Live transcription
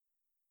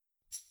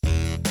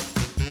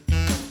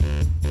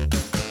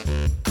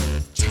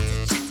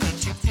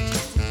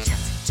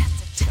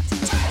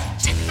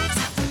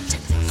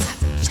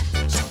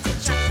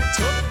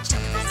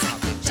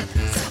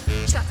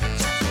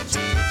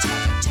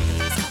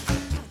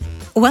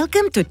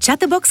Welcome to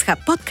Chatterbox Hub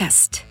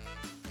Podcast.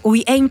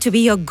 We aim to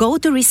be your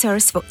go-to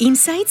resource for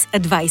insights,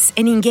 advice,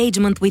 and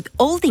engagement with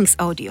all things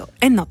audio,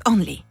 and not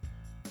only.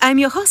 I'm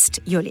your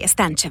host, Yulia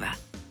Stancheva.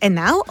 And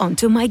now on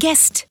to my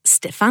guest,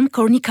 Stefan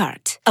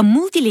Kornikart, a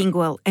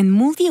multilingual and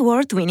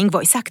multi-award-winning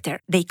voice actor.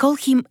 They call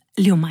him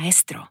Le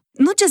Maestro.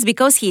 Not just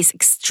because he is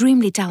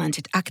extremely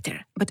talented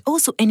actor, but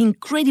also an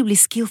incredibly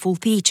skillful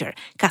teacher,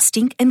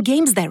 casting and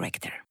games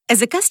director.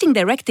 As a casting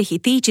director, he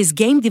teaches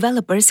game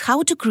developers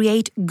how to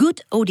create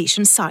good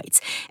audition sites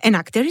and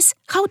actors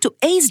how to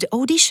ace the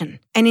audition.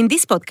 And in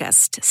this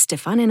podcast,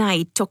 Stefan and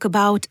I talk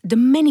about the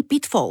many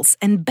pitfalls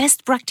and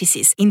best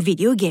practices in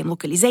video game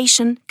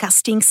localization,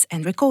 castings,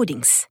 and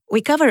recordings.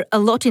 We cover a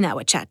lot in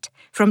our chat,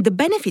 from the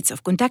benefits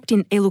of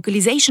contacting a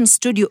localization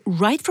studio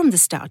right from the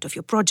start of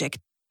your project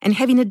and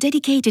having a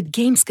dedicated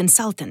games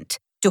consultant,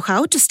 to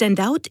how to stand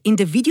out in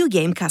the video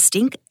game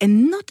casting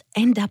and not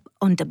end up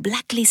on the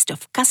blacklist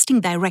of casting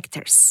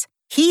directors.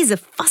 He is a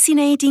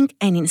fascinating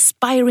and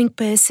inspiring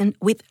person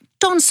with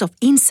tons of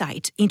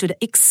insight into the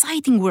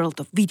exciting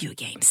world of video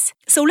games.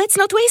 So let's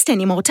not waste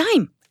any more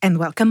time and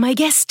welcome my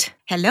guest.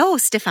 Hello,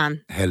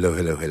 Stefan.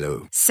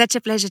 Hello. Such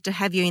a pleasure to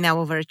have you in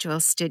our virtual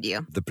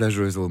studio. The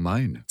pleasure is all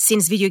mine.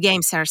 Since video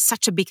games are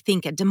such a big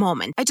thing at the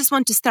moment, I just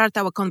want to start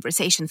our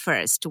conversation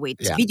first with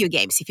video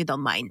games, if you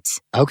don't mind.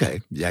 Okay.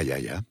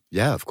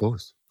 Yeah, of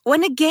course.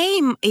 When a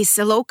game is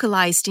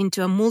localized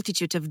into a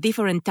multitude of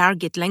different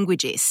target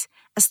languages,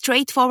 a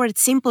straightforward,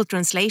 simple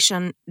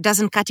translation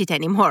doesn't cut it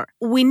anymore.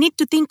 We need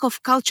to think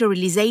of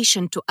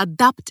culturalization to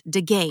adapt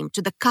the game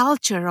to the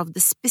culture of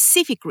the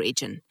specific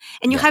region.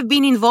 And you have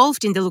been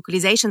involved in the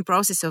localization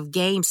process of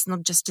games,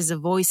 not just as a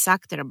voice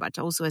actor, but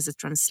also as a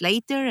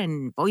translator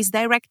and voice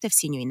director. I've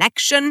seen you in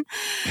action.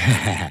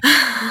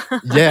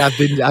 Yeah,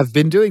 I've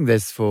been doing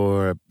this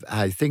for,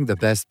 I think, the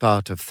best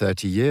part of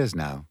 30 years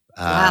now.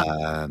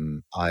 Wow.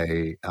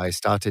 I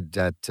started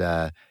at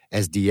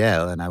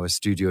SDL and I was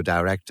studio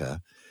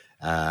director.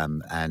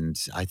 And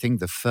I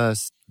think the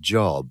first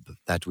job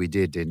that we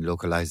did in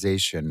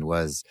localization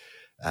was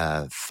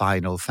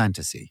Final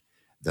Fantasy,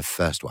 the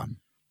first one.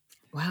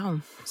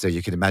 Wow. So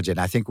you can imagine,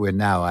 I think we're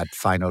now at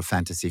Final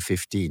Fantasy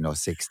 15 or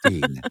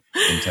 16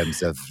 in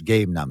terms of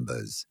game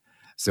numbers.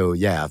 So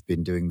yeah, I've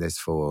been doing this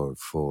for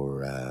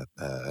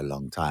a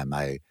long time.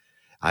 I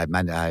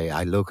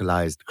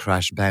localized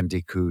Crash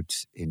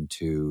Bandicoot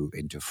into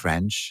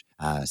French,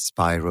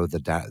 Spyro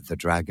the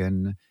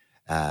Dragon.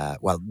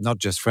 Well, not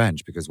just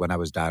French, because when I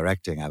was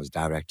directing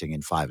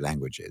in 5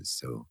 languages,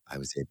 so I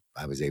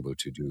was able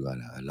to do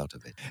a lot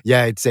of it.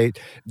 Yeah, it's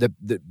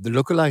the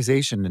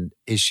localization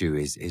issue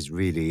is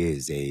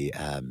really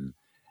a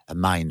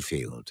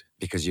minefield,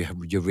 because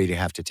you really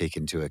have to take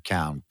into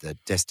account the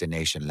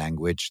destination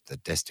language, the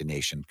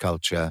destination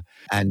culture,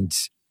 and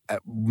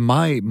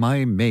my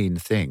main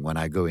thing when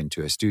I go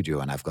into a studio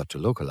and I've got to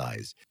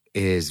localize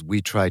is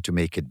we try to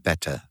make it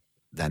better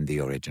than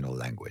the original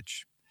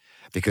language.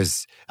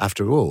 Because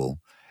after all,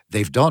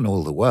 they've done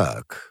all the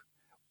work.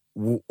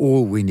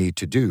 All we need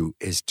to do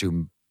is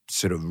to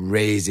sort of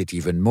raise it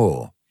even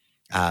more.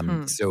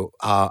 So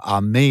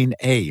our main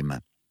aim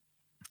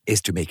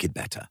is to make it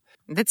better.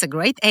 That's a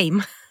great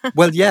aim.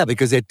 Well, yeah,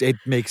 because it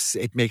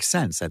makes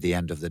sense at the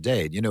end of the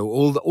day. You know,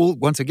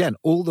 once again,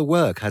 all the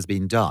work has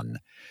been done.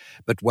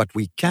 But what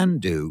we can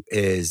do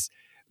is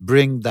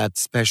bring that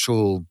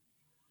special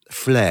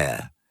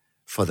flair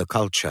for the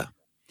culture.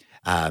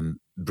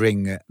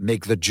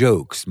 Make the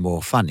jokes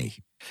more funny,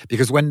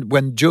 because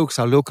when jokes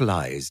are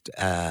localized,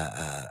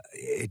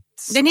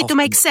 They need to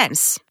make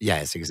sense.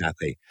 Yes,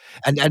 exactly,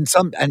 and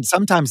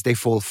sometimes they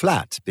fall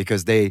flat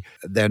because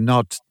they're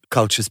not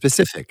culture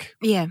specific.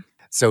 Yeah.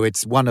 So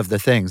it's one of the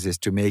things is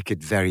to make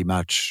it very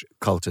much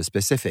culture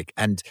specific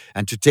and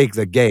to take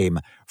the game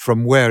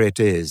from where it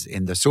is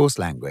in the source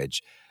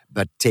language,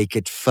 but take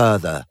it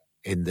further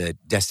in the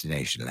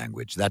destination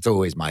language. That's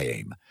always my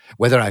aim.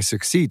 Whether I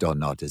succeed or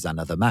not is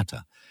another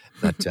matter,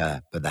 but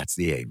that's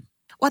the aim.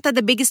 What are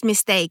the biggest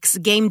mistakes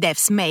game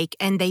devs make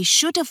and they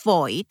should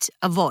avoid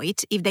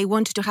if they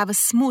want to have a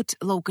smooth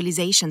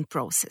localization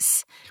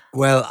process?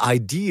 Well,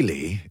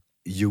 ideally,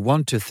 you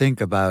want to think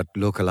about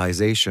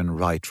localization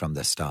right from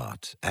the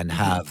start and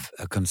have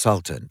a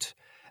consultant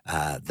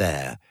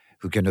there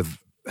who can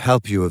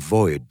help you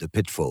avoid the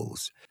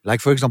pitfalls.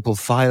 Like, for example,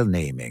 file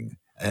naming.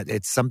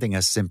 It's something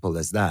as simple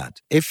as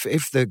that.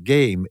 If the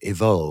game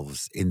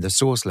evolves in the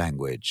source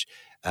language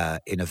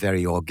in a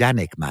very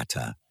organic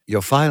matter,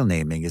 your file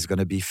naming is going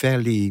to be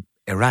fairly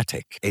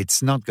erratic.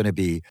 It's not going to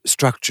be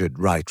structured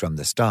right from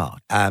the start.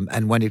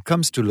 And when it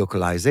comes to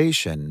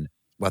localization,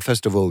 well,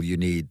 first of all, you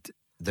need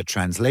the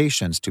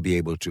translations to be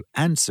able to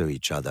answer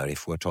each other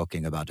if we're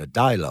talking about a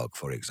dialogue,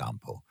 for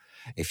example.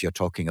 If you're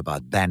talking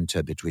about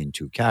banter between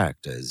two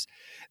characters,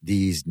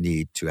 these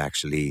need to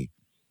actually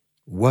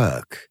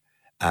work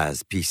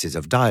as pieces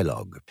of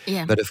dialogue.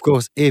 Yeah. But of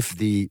course, if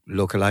the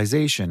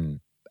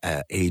localization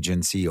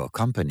agency or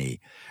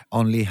company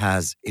only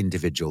has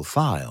individual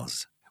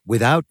files,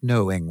 without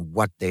knowing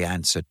what they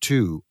answer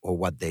to or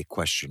what they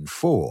question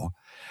for,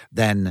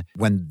 then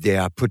when they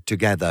are put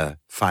together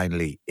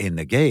finally in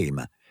a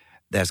game,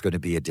 there's going to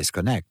be a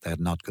disconnect. They're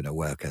not going to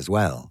work as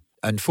well.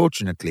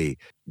 Unfortunately,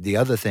 the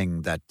other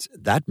thing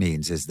that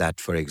means is that,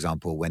 for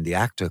example, when the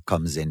actor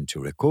comes in to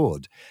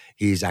record,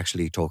 he's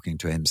actually talking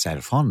to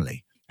himself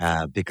only.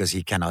 Because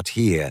he cannot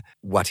hear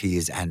what he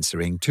is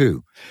answering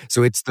to.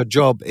 So it's the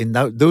job in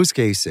those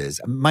cases.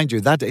 Mind you,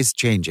 that is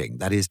changing.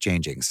 That is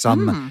changing.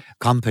 Some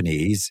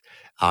companies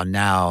are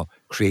now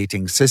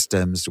creating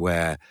systems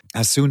where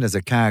as soon as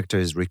a character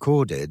is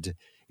recorded,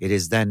 it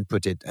is then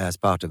put it as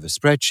part of a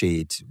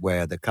spreadsheet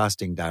where the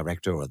casting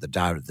director or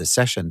the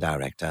session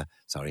director,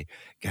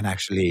 can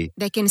actually...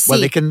 They can see.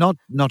 Well, they can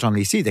not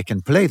only see, they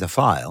can play the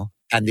file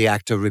and the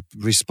actor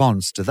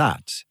responds to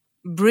that.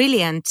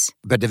 Brilliant.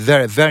 But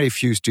very, very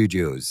few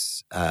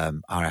studios are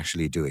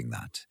actually doing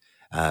that.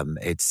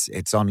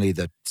 It's only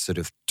the sort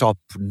of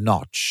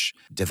top-notch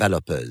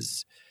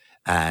developers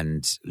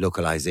and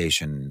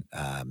localization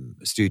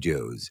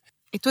studios.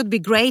 It would be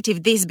great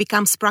if this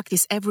becomes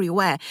practice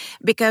everywhere,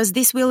 because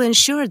this will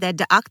ensure that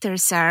the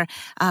actors are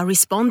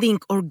responding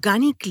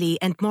organically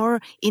and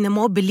in a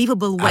more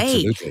believable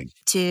way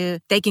to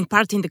taking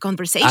part in the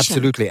conversation.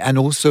 Absolutely. And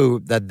also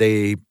that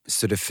they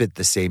sort of fit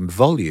the same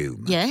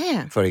volume.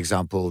 Yeah. For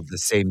example, the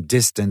same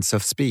distance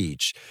of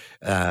speech.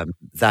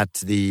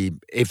 That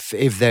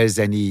if there's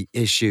any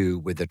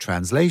issue with the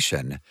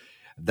translation,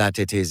 that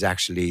it is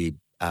actually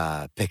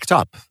picked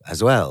up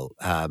as well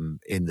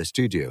in the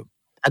studio.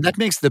 And that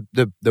makes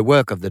the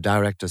work of the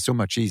director so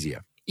much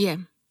easier. Yeah.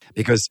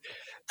 Because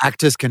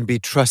actors can be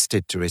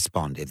trusted to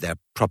respond if they're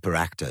proper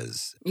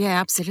actors.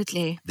 Yeah,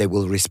 absolutely. They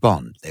will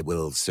respond. They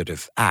will sort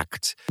of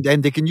act.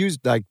 And they can use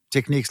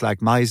techniques like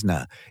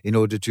Meisner in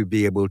order to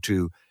be able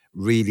to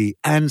really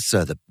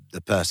answer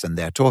the person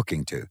they're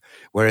talking to.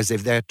 Whereas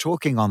if they're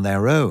talking on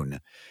their own,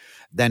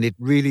 then it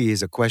really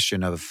is a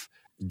question of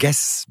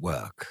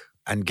guesswork.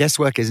 And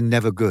guesswork is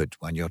never good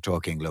when you're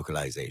talking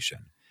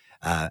localization.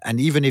 And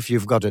even if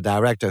you've got a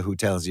director who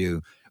tells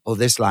you, oh,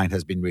 this line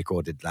has been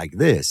recorded like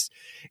this,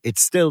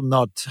 it's still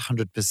not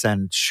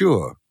 100%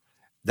 sure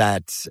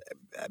that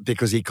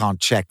because he can't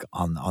check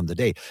on the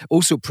day.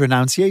 Also,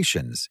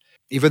 pronunciations.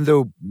 Even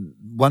though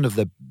one of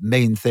the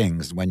main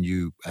things when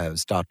you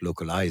start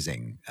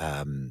localizing,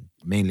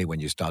 mainly when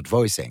you start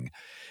voicing,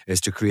 is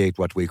to create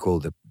what we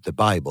call the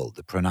Bible,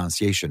 the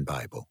pronunciation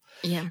Bible,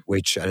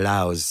 which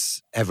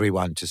allows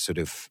everyone to sort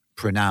of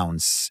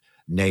pronounce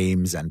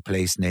names and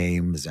place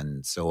names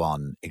and so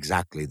on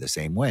exactly the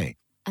same way.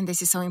 And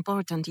this is so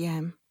important,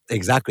 yeah.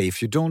 Exactly.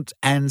 If you don't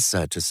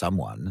answer to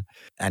someone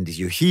and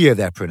you hear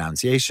their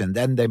pronunciation,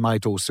 then there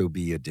might also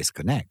be a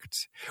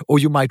disconnect. Or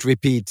you might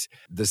repeat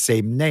the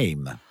same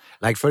name.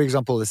 Like, for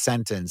example, the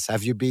sentence,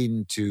 have you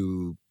been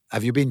to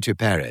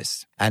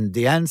Paris? And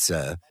the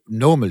answer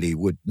normally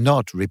would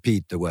not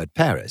repeat the word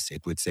Paris.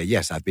 It would say,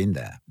 yes, I've been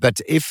there. But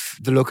if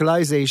the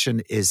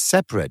localization is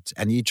separate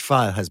and each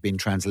file has been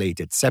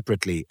translated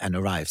separately and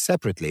arrived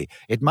separately,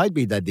 it might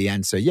be that the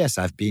answer, yes,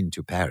 I've been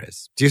to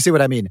Paris. Do you see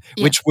what I mean?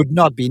 Yeah. Which would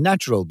not be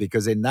natural,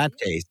 because in that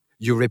case,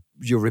 you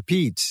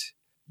repeat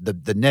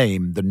the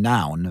name, the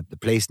noun, the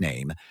place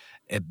name,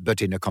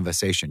 but in a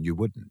conversation you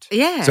wouldn't.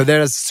 Yeah. So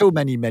there are so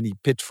many, many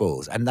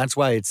pitfalls. And that's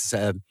why it's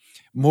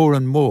more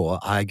and more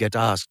I get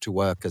asked to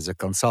work as a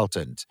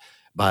consultant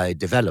by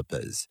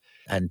developers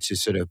and to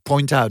sort of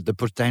point out the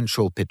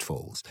potential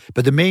pitfalls.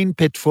 But the main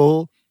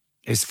pitfall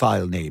is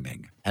file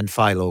naming and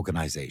file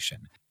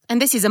organization.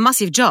 And this is a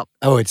massive job.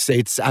 Oh,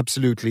 it's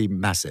absolutely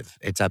massive.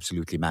 It's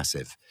absolutely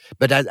massive.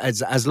 But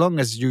as long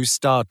as you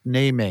start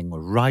naming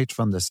right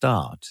from the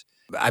start,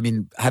 I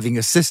mean, having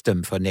a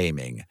system for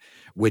naming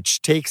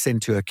which takes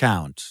into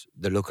account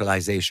the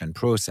localization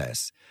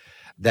process,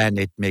 then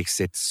it makes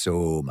it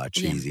so much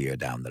easier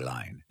down the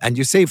line. And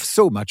you save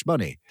so much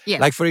money. Yeah.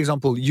 Like, for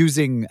example,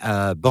 using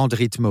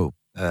Bandritmo,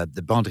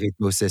 the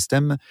Bandritmo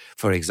system,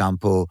 for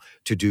example,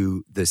 to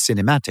do the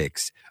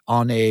cinematics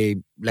on a,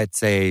 let's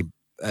say,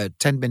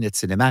 10-minute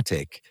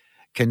cinematic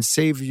can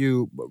save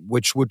you,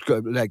 which would,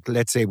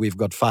 let's say we've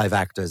got 5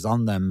 actors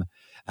on them,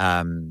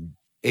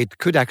 it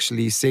could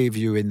actually save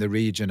you in the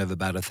region of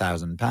about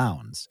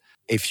 £1,000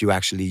 if you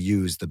actually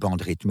use the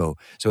Bandritmo.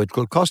 So it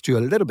could cost you a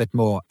little bit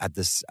more at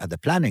the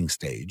planning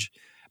stage,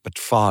 but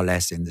far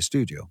less in the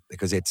studio,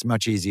 because it's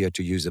much easier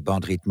to use a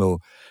Bandritmo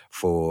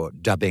for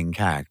dubbing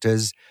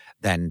characters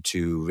than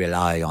to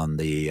rely on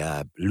the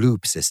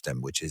loop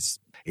system, which is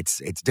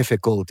it's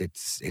difficult,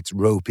 it's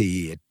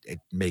ropey, it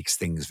makes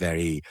things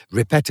very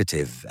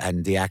repetitive,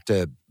 and the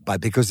actor,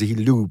 because he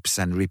loops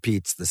and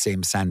repeats the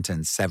same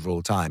sentence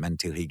several times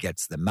until he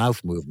gets the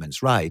mouth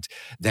movements right,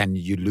 then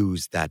you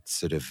lose that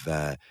sort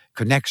of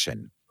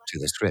connection to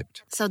the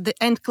script. So the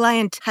end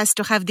client has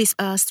to have this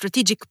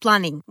strategic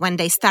planning when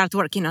they start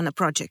working on a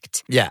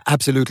project. Yeah,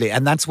 absolutely.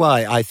 And that's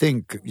why I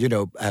think,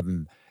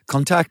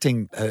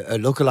 contacting a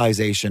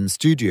localization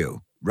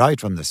studio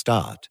right from the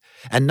start,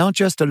 and not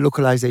just a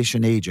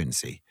localization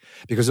agency,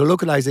 because a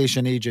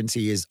localization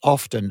agency is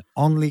often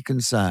only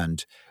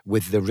concerned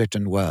with the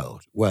written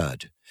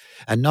word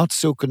and not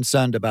so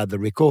concerned about the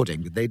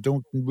recording. They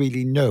don't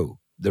really know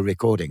the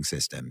recording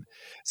system.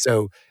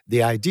 So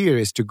the idea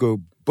is to go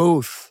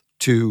both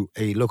to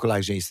a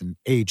localization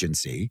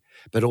agency,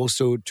 but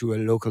also to a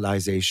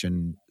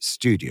localization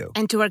studio.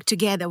 And to work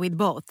together with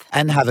both.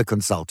 And have a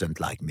consultant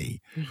like me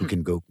who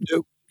can go,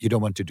 no, you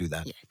don't want to do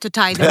that. Yeah, to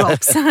tie the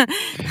ropes.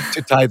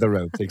 To tie the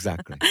ropes,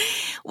 exactly.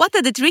 What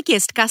are the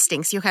trickiest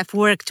castings you have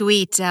worked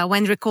with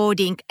when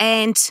recording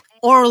and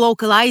or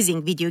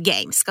localizing video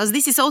games? Because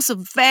this is also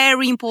a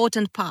very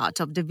important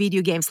part of the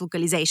video games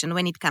localization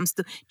when it comes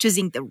to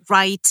choosing the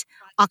right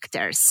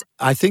actors.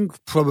 I think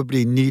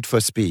probably Need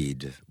for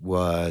Speed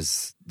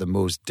was the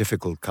most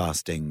difficult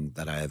casting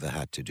that I ever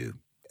had to do.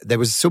 There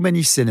was so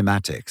many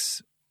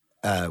cinematics.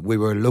 We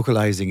were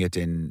localizing it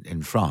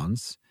in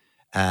France,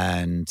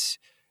 and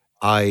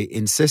I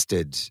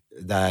insisted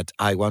that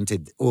I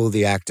wanted all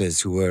the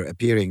actors who were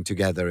appearing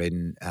together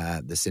in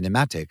the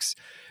cinematics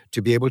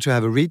to be able to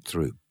have a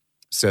read-through.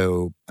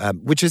 So,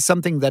 which is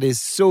something that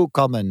is so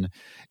common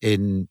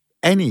in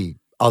any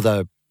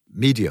other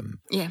medium.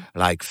 Yeah.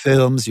 Like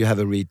films, you have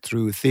a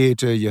read-through.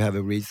 Theater, you have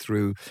a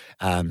read-through.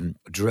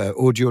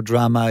 Audio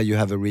drama, you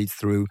have a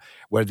read-through,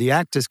 where the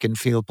actors can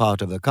feel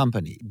part of the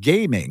company.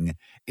 Gaming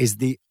is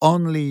the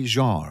only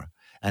genre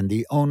and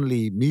the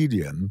only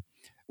medium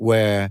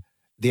where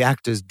the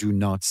actors do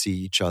not see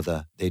each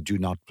other. They do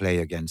not play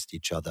against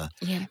each other.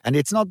 Yeah. And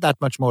it's not that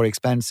much more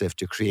expensive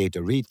to create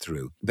a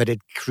read-through, but it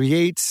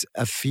creates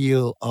a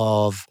feel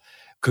of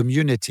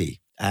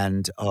community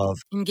and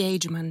of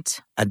engagement.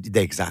 And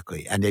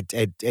exactly. And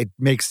it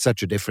makes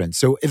such a difference.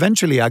 So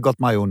eventually I got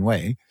my own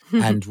way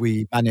and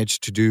we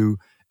managed to do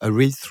a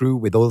read-through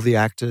with all the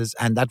actors.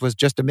 And that was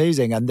just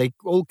amazing. And they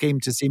all came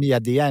to see me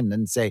at the end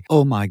and say,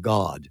 oh my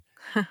God,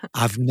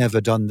 I've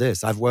never done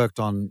this. I've worked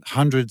on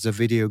hundreds of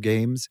video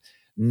games.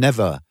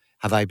 Never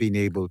have I been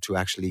able to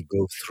actually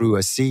go through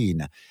a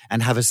scene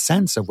and have a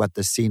sense of what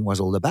the scene was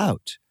all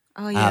about.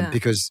 Oh, yeah.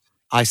 Because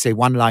I say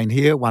one line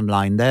here, one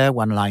line there,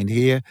 one line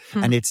here,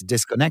 and it's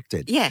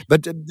disconnected. Yeah.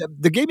 But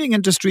the gaming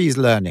industry is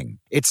learning.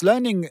 It's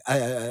learning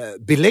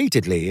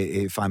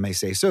belatedly, if I may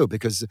say so,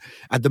 because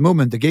at the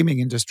moment, the gaming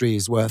industry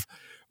is worth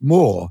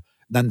more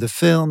than the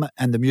film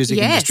and the music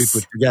industry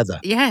put together.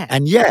 Yeah.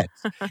 And yet,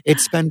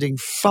 it's spending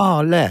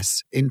far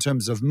less in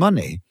terms of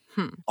money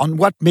on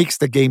what makes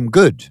the game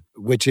good,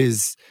 which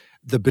is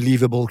the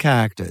believable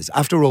characters.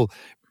 After all,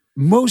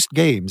 most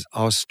games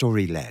are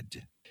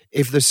story-led.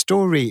 If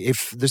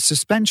the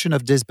suspension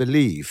of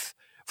disbelief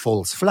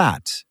falls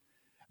flat,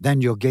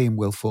 then your game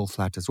will fall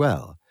flat as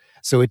well.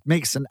 So it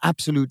makes an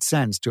absolute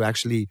sense to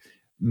actually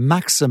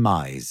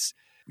maximize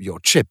your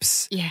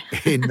chips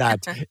in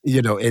that,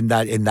 in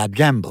that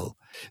gamble.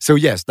 So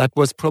yes, that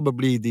was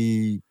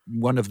probably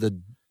one of the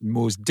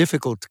most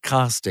difficult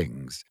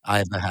castings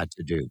I ever had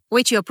to do.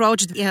 Which you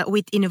approached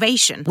with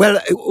innovation. Well,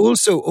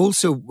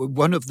 also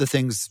one of the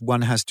things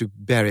one has to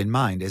bear in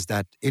mind is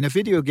that in a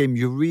video game,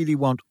 you really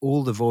want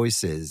all the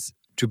voices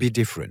to be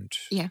different.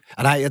 Yeah.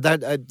 And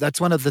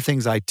that's one of the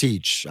things I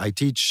teach. I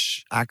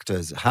teach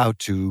actors how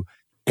to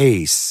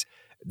ace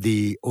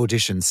the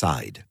audition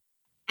side.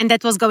 And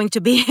that was going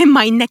to be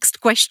my next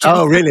question.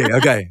 Oh, really?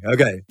 Okay.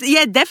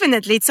 Yeah,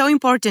 definitely. It's so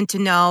important to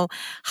know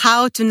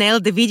how to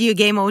nail the video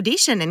game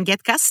audition and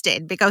get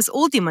casted, because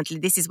ultimately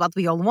this is what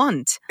we all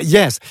want.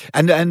 Yes.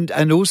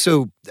 And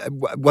also,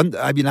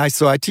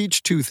 I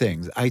teach two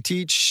things. I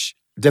teach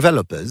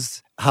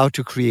developers how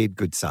to create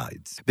good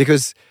sides,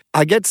 because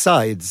I get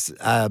sides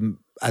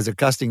as a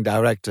casting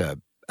director,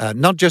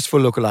 not just for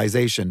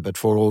localization, but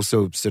for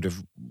also sort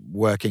of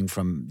working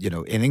from,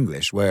 in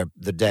English, where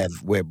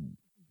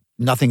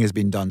nothing has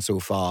been done so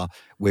far.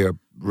 We're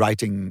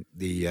writing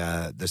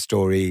the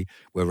story.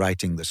 We're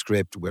writing the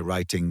script. We're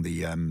writing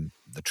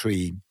the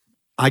tree.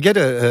 I get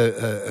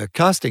a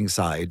casting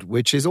side,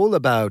 which is all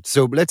about.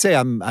 So let's say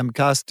I'm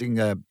casting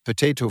a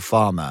potato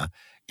farmer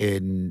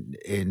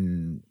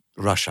in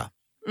Russia,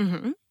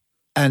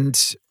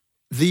 and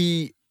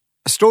the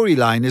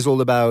storyline is all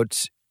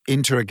about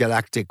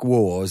intergalactic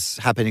wars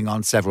happening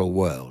on several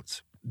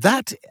worlds.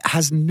 That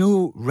has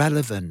no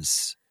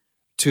relevance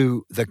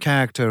to the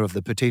character of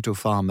the potato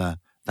farmer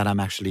that I'm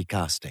actually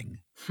casting.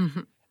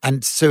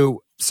 And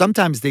so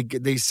sometimes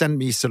they send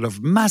me sort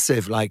of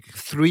massive, like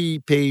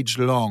 3-page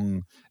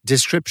long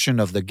description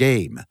of the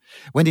game,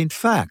 when in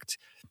fact,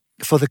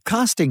 for the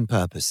casting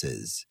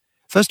purposes,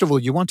 first of all,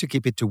 you want to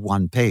keep it to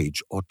 1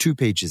 page or 2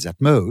 pages at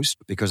most,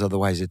 because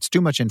otherwise it's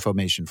too much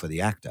information for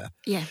the actor.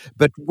 Yeah.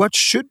 But what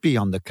should be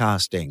on the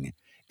casting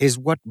is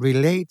what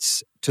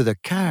relates to the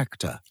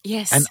character.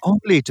 Yes. And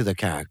only to the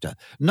character.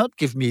 Not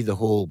give me the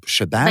whole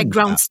shebang.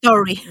 Background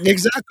story.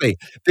 Exactly.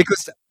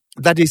 Because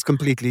that is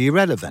completely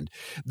irrelevant.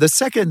 The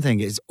second thing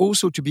is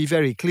also to be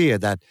very clear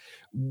that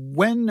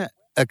when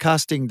a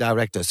casting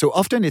director, so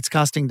often it's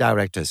casting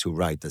directors who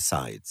write the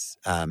sides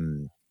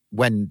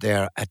when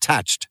they're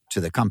attached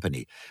to the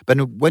company.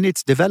 But when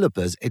it's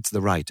developers, it's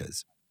the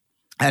writers.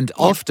 And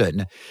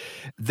often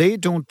they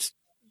don't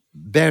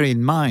bear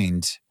in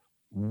mind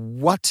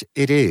what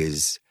it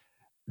is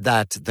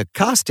that the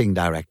casting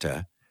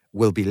director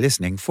will be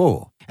listening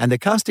for. And the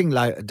casting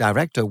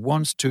director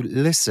wants to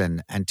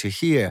listen and to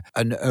hear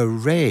an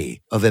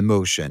array of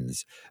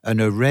emotions, an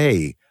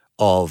array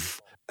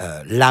of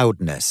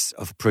loudness,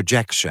 of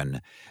projection,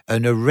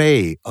 an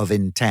array of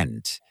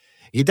intent.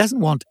 He doesn't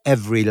want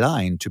every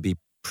line to be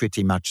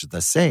pretty much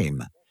the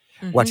same.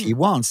 What he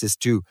wants is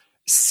to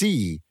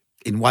see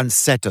in one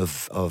set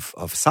of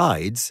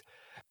sides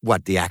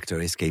what the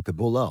actor is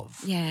capable of.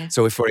 Yeah.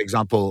 So if, for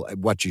example,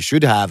 what you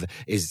should have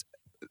is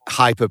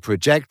hyper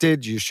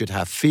projected, you should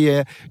have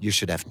fear, you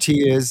should have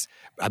tears.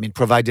 I mean,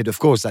 provided, of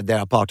course, that they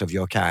are part of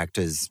your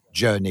character's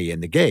journey in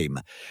the game.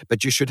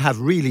 But you should have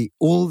really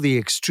all the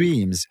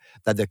extremes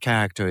that the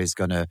character is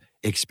going to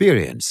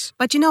experience.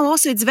 But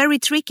also it's very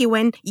tricky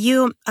when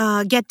you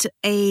get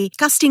a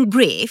casting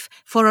brief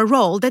for a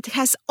role that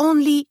has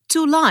only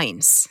 2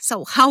 lines.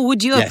 So how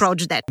would you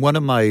approach that? One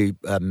of my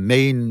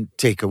main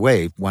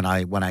takeaway when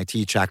I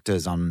teach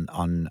actors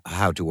on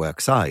how to work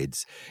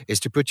sides is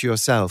to put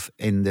yourself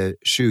in the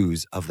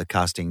shoes of the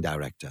casting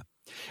director.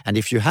 And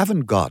if you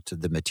haven't got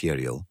the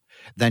material,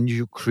 then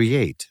you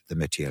create the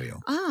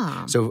material.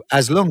 So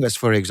as long as,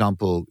 for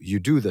example, you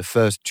do the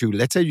first 2,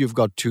 let's say you've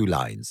got 2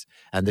 lines,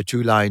 and the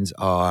 2 lines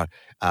are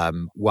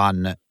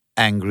one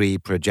angry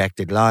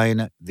projected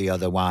line, the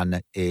other one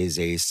is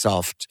a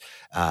soft,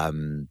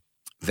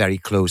 very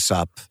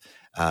close-up,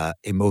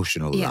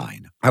 emotional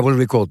line. I will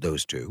record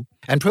those 2.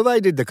 And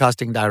provided the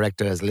casting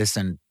director has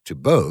listened to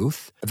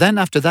both, then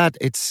after that,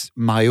 it's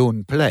my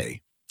own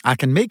play. I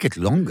can make it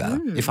longer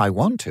if I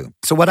want to.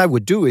 So what I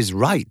would do is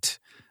write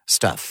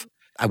stuff.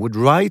 I would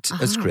write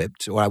a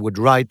script, or I would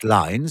write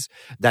lines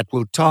that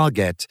will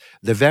target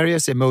the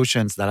various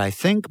emotions that I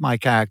think my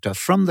character,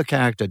 from the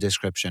character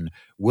description,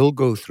 will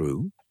go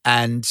through,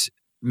 and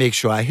make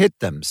sure I hit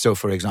them. So,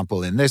 for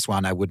example, in this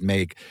one, I would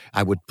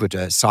put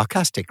a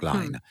sarcastic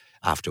line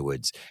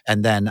afterwards,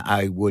 and then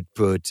I would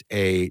put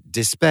a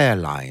despair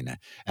line,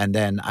 and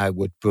then I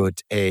would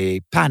put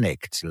a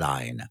panicked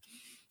line.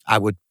 I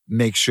would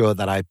make sure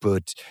that I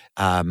put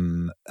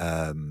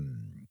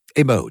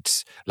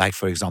emotes, like,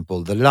 for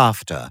example, the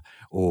laughter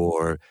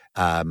or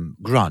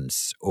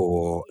grunts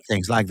or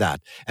things like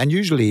that. And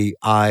usually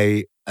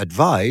I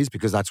advise,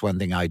 because that's one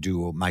thing I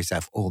do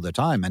myself all the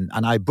time, and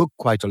I book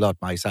quite a lot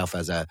myself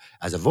as a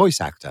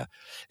voice actor,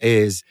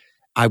 is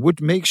I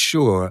would make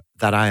sure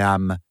that I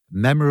am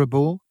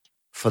memorable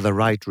for the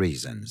right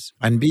reasons.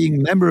 And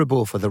being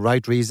memorable for the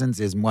right reasons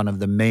is one of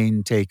the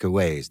main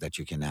takeaways that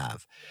you can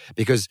have.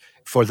 Because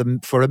for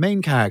a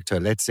main character,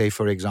 let's say,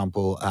 for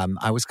example,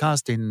 I was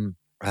cast in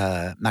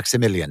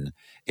Maximilian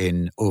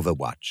in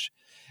Overwatch.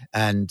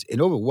 And in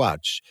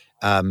Overwatch,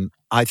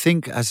 I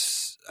think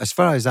as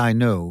far as I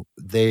know,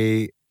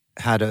 they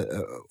had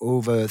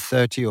over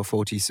 30 or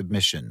 40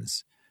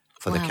 submissions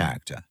for the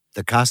character.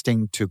 The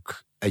casting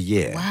took a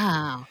year.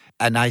 Wow.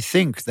 And I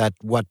think that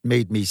what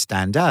made me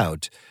stand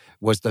out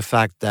was the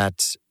fact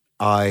that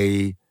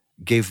I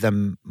gave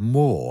them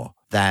more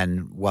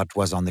than what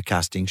was on the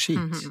casting sheet.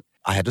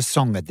 I had a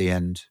song at the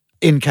end,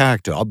 in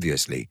character,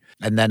 obviously.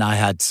 And then I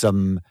had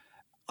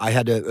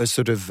a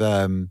sort of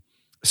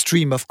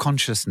stream of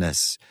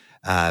consciousness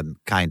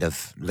kind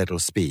of little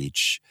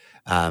speech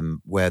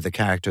where the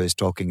character is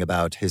talking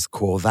about his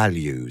core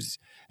values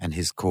and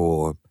his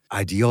core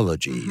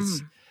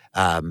ideologies.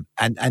 And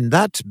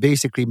that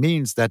basically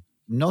means that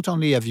not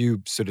only have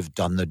you sort of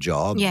done the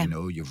job,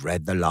 you've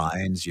read the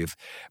lines,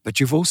 but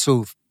you've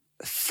also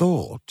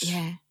thought.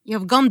 Yeah,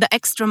 you've gone the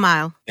extra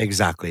mile.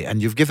 Exactly,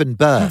 and you've given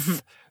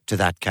birth to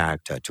that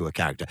character, to a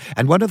character.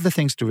 And one of the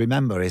things to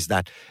remember is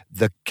that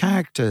the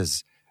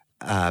character's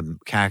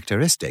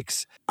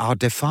characteristics are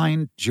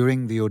defined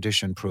during the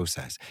audition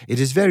process. It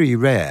is very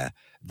rare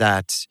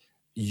that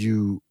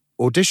you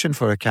audition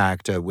for a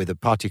character with a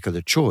particular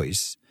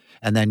choice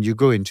and then you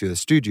go into a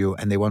studio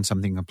and they want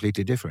something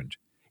completely different.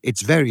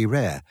 It's very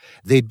rare.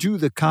 They do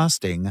the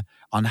casting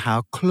on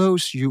how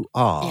close you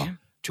are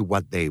to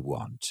what they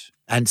want.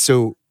 And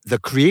so the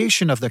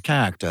creation of the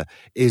character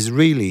is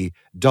really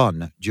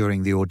done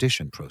during the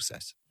audition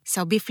process.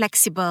 So be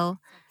flexible,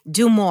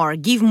 do more,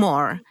 give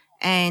more,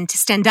 and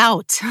stand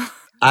out.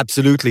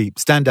 Absolutely.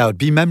 Stand out.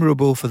 Be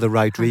memorable for the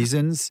right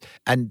reasons,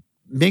 and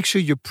make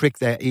sure you prick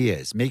their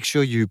ears. Make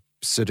sure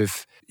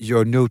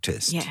you're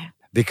noticed. Yeah.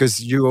 Because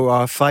you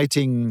are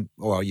fighting,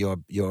 or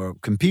you're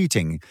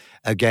competing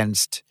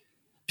against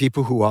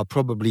people who are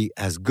probably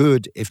as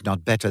good, if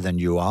not better than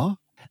you are.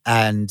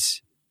 And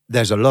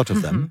there's a lot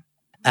of them.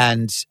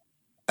 And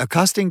a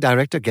casting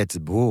director gets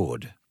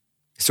bored.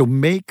 So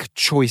make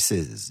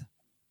choices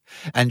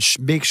and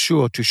make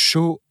sure to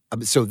show.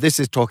 So this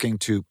is talking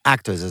to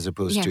actors as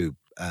opposed to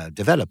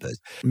developers.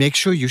 Make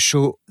sure you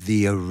show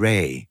the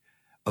array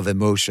of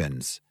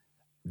emotions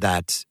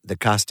that the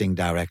casting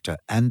director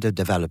and the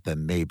developer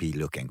may be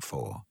looking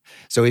for.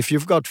 So if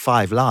you've got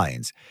 5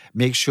 lines,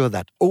 make sure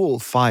that all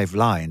 5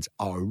 lines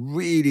are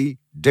really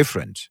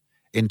different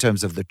in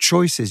terms of the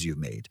choices you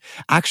made.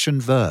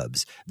 Action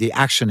verbs, the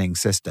actioning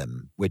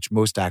system, which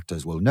most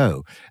actors will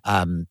know,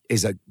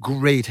 is a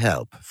great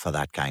help for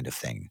that kind of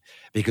thing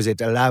because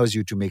it allows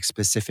you to make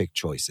specific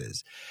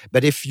choices.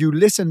 But if you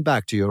listen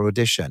back to your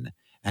audition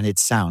and it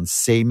sounds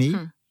samey,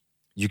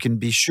 you can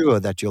be sure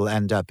that you'll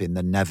end up in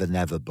the never,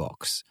 never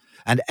box.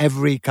 And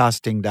every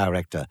casting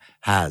director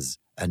has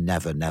a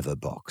never, never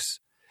box.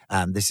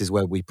 And this is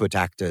where we put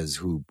actors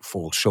who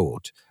fall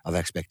short of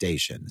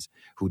expectations,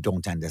 who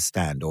don't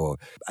understand. Or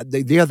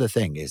the other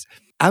thing is,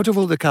 out of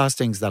all the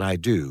castings that I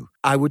do,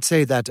 I would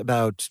say that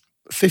about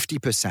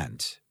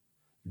 50%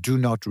 do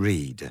not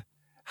read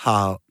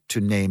how to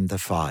name the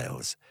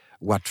files,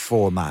 what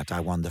format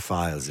I want the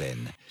files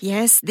in.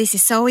 Yes, this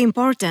is so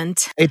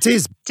important. It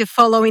is. To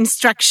follow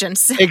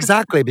instructions.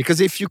 Exactly,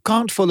 because if you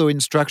can't follow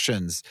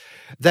instructions,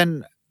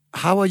 then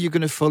how are you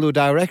going to follow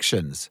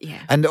directions?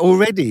 Yeah. And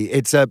already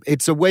it's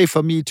a way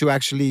for me to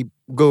actually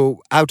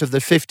go out of the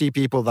 50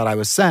 people that I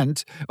was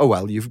sent. Oh,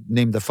 well, you've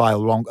named the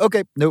file wrong.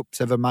 Okay, nope,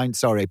 never mind,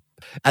 sorry.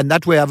 And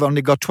that way I've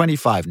only got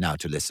 25 now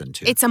to listen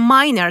to. It's a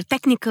minor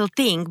technical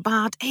thing,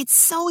 but it's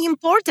so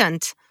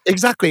important.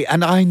 Exactly.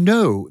 And I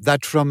know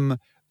that from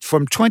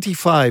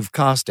 25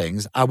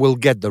 castings, I will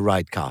get the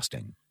right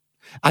casting.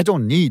 I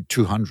don't need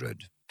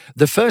 200.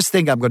 The first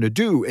thing I'm going to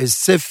do is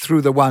sift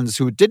through the ones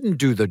who didn't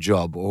do the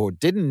job or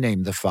didn't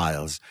name the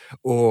files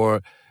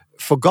or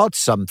forgot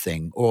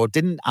something or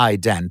didn't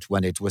ident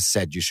when it was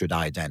said you should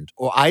ident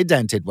or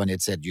idented when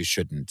it said you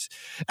shouldn't.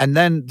 And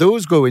then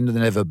those go into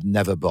the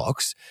never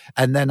box.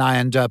 And then I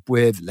end up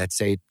with, let's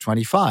say,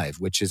 25,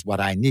 which is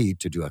what I need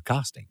to do a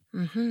casting.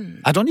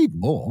 I don't need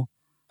more.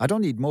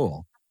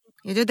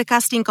 You do the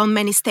casting on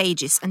many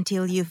stages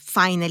until you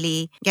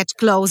finally get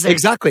closer.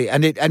 Exactly.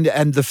 And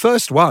the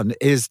first one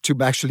is to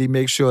actually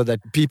make sure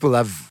that people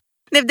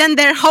they've done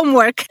their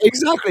homework.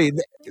 Exactly.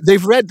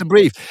 They've read the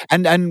brief.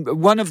 And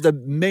one of the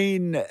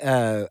main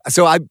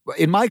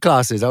in my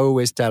classes I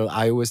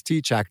always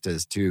teach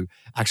actors to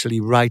actually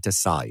write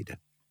aside.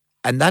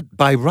 And that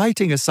by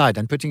writing aside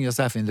and putting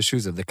yourself in the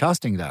shoes of the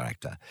casting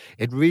director,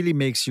 it really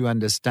makes you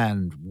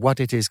understand what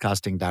it is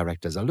casting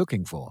directors are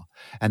looking for,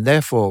 and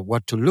therefore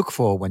what to look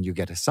for when you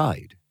get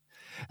aside.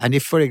 And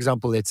if, for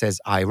example, it says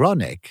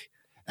ironic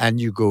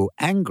and you go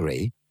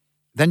angry,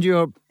 then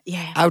you're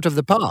out of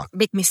the park.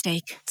 Big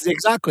mistake.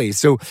 Exactly.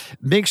 So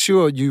make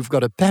sure you've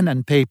got a pen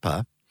and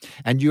paper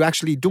and you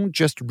actually don't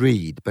just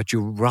read, but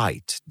you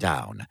write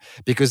down,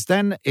 because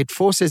then it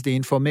forces the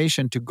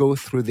information to go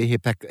through the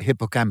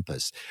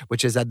hippocampus,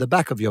 which is at the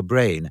back of your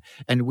brain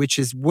and which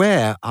is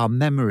where our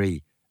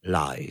memory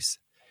lies.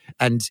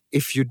 And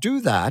if you do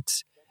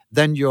that,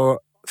 then you're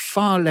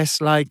far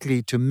less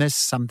likely to miss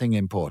something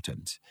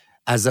important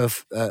as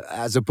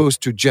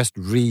opposed to just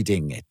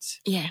reading it.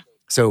 Yeah.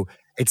 So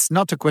it's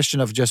not a question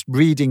of just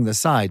reading the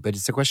side, but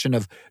it's a question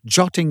of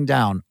jotting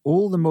down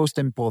all the most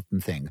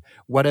important thing,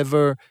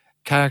 whatever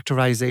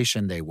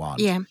characterization they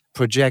want,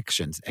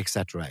 projections,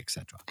 etc.,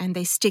 etc. And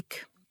they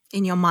stick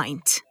in your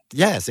mind.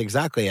 Yes,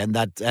 exactly. And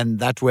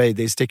that way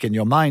they stick in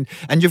your mind.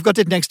 And you've got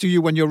it next to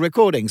you when you're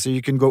recording. So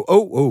you can go,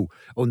 oh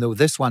no,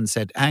 this one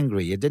said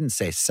angry. It didn't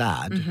say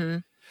sad. Mm-hmm.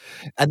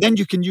 And then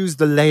you can use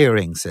the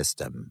layering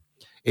system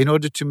in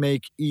order to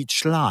make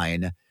each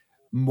line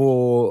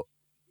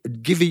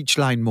give each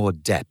line more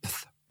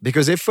depth.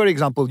 Because if, for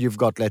example, you've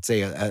got, let's say,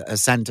 a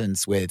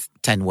sentence with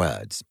 10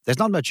 words, there's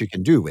not much you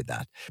can do with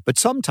that. But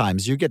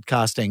sometimes you get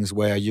castings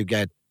where you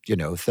get,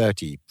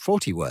 30,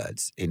 40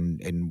 words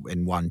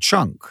in one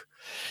chunk.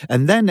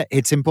 And then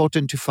it's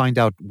important to find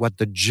out what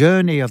the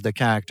journey of the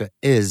character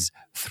is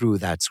through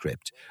that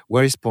script.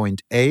 Where is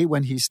point A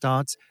when he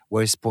starts?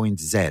 Where is point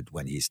Z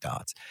when he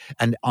starts?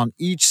 And on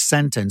each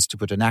sentence to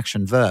put an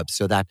action verb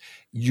so that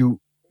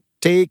you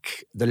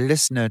take the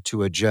listener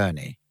to a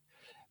journey.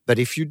 But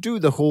if you do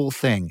the whole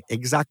thing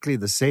exactly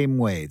the same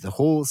way, the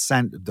whole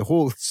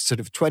sort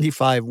of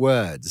 25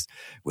 words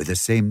with the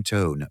same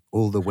tone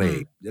all the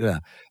way,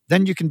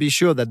 then you can be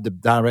sure that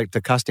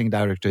the casting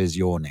director is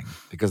yawning,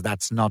 because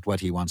that's not what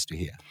he wants to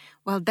hear.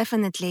 Well,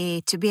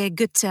 definitely, to be a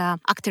good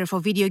actor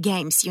for video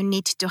games, you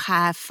need to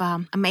have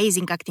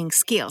amazing acting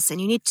skills, and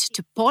you need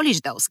to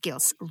polish those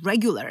skills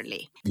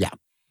regularly. Yeah.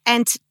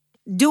 And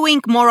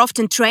doing more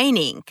often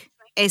training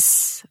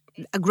is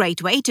a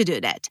great way to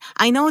do that.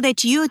 I know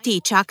that you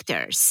teach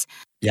actors.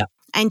 Yeah.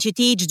 And you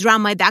teach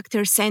drama at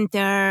Actor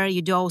Center.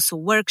 You do also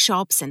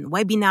workshops and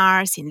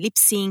webinars in lip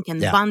sync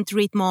and band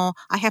ritmo.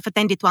 I have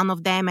attended one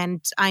of them,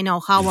 and I know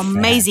how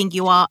amazing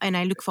you are, and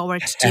I look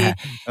forward to,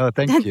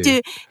 thank you.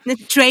 to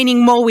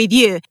training more with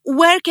you.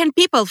 Where can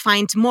people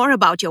find more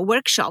about your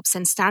workshops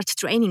and start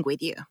training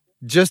with you?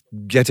 Just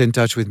get in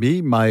touch with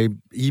me. My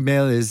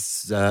email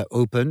is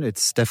open.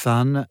 It's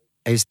Stefan,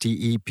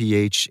 STEPHANE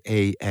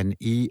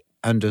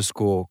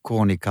 _Cornicard,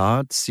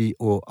 CORNICARD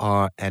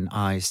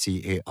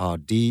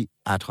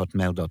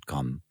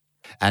 @hotmail.com.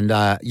 And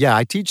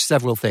I teach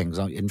several things.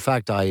 In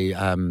fact, I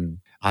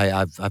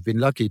I've been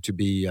lucky to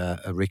be a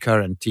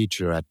recurrent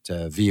teacher at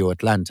VO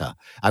Atlanta.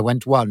 I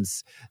went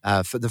once.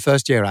 For the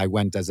first year, I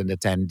went as an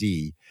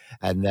attendee.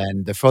 And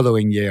then the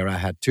following year, I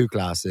had 2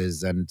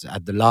 classes. And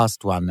at the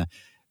last one,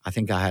 I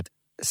think I had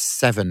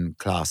 7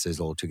 classes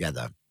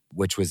altogether,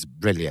 which was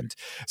brilliant.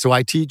 So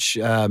I teach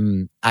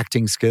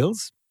acting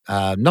skills,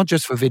 not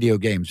just for video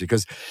games,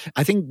 because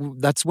I think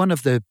that's one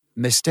of the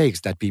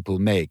mistakes that people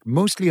make,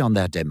 mostly on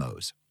their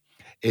demos,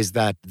 is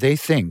that they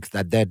think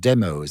that their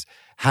demos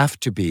have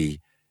to be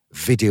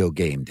video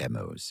game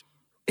demos.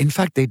 In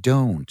fact, they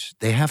don't.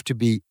 They have to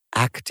be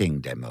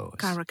acting demos.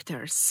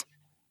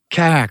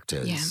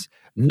 Characters.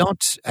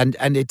 Not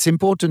and it's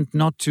important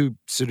not to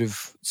sort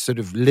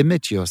of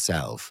limit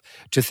yourself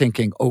to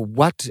thinking, oh,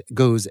 what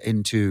goes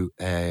into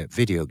a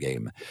video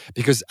game?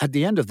 Because at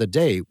the end of the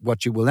day,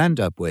 what you will end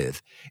up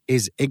with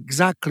is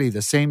exactly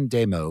the same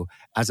demo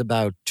as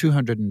about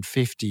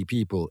 250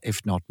 people,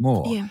 if not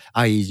more.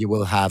 I.e., you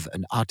will have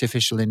an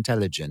artificial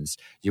intelligence,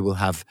 you will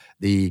have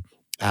the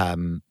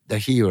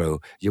hero,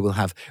 you will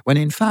have, when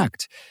in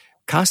fact,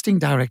 casting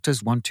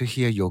directors want to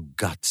hear your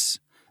guts.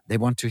 They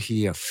want to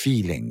hear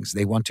feelings.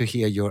 They want to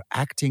hear your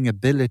acting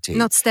ability.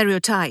 Not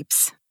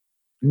stereotypes.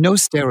 No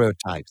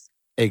stereotypes.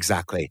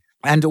 Exactly.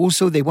 And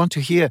also they want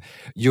to hear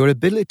your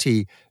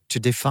ability to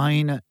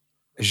define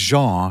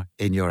genre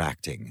in your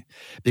acting.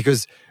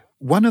 Because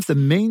one of the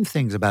main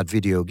things about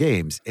video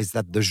games is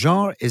that the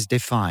genre is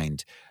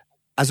defined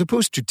as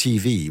opposed to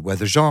TV, where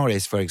the genre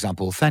is, for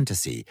example,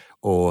 fantasy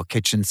or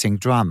kitchen sink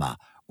drama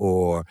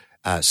or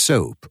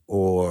soap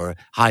or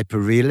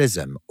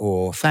hyperrealism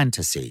or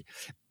fantasy.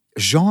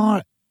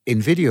 Genre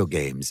in video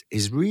games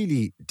is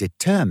really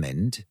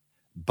determined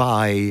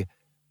by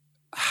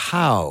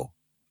how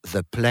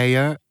the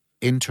player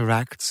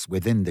interacts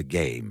within the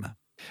game.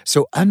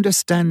 So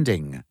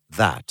understanding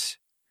that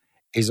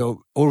is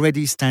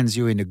already stands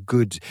you in a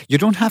good... You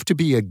don't have to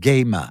be a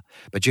gamer,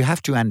 but you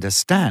have to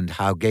understand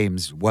how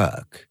games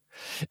work.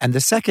 And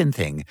the second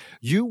thing,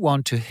 you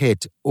want to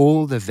hit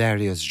all the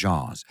various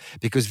genres,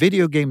 because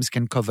video games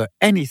can cover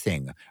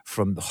anything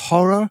from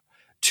horror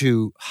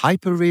to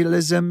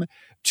hyperrealism,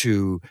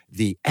 to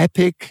the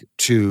epic,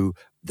 to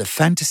the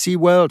fantasy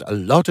world. A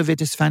lot of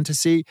it is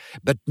fantasy,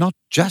 but not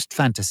just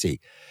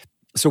fantasy.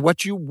 So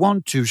what you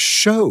want to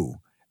show,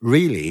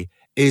 really,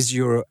 is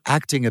your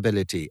acting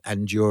ability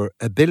and your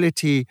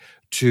ability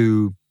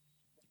to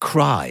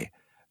cry,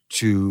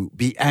 to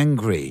be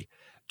angry,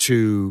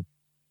 to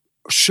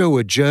show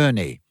a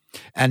journey.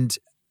 And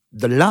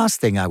the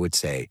last thing I would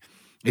say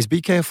is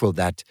be careful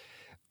that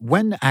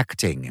when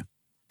acting,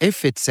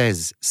 if it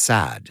says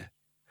sad,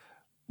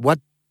 what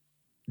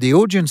the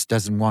audience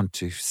doesn't want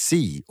to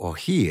see or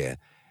hear,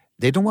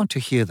 they don't want to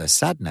hear the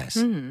sadness.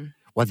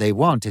 What they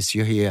want is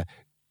you hear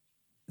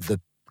the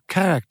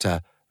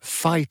character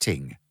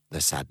fighting the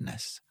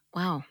sadness.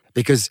 Wow.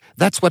 Because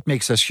that's what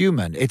makes us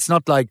human. It's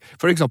not like,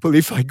 for example,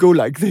 if I go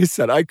like this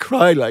and I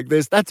cry like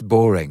this, that's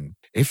boring.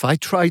 If I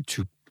try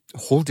to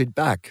hold it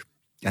back,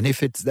 and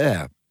if it's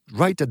there,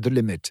 right at the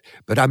limit,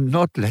 but I'm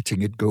not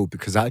letting it go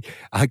because I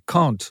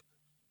can't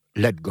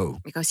let go.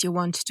 Because you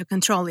want to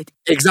control it.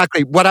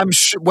 Exactly. What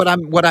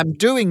I'm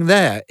doing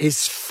there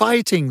is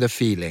fighting the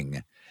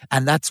feeling.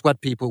 And that's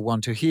what people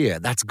want to hear.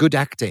 That's good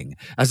acting,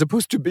 as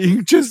opposed to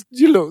being just,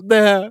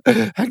 there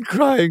and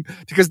crying,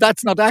 because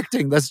that's not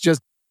acting. That's just...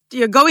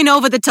 You're going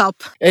over the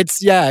top.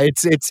 It's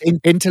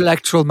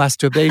intellectual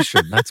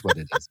masturbation. That's what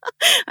it is.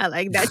 I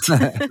like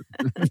that.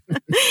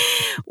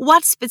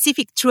 What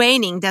specific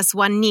training does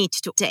one need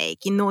to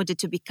take in order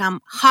to become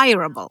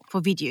hireable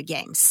for video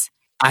games?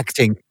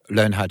 Acting,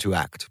 learn how to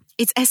act.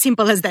 It's as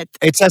simple as that.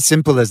 It's as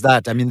simple as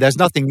that. I mean, there's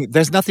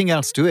nothing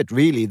else to it,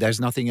 really. There's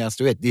nothing else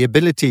to it. The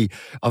ability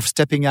of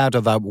stepping out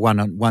of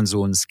one's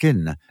own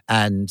skin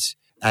and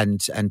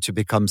to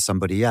become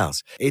somebody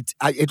else.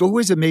 It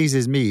always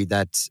amazes me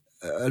that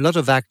a lot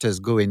of actors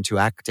go into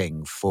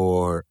acting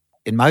for,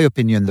 in my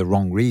opinion, the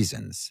wrong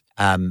reasons.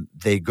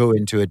 They go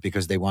into it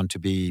because they want to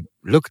be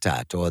looked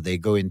at, or they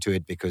go into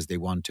it because they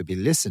want to be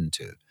listened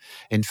to.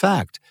 In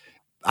fact,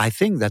 I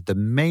think that the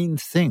main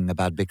thing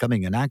about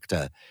becoming an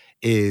actor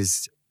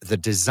is the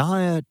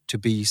desire to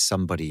be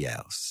somebody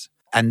else.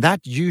 And that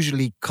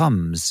usually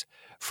comes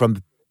from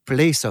a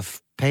place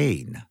of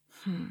pain.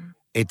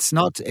 It's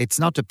not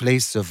a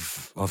place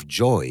of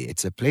joy.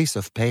 It's a place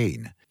of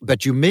pain.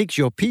 But you make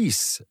your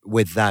peace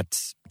with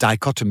that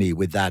dichotomy,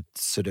 with that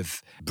sort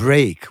of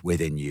break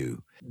within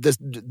you.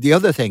 The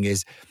other thing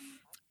is,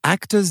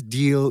 actors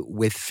deal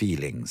with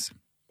feelings.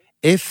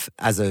 If,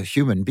 as a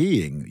human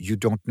being, you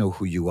don't know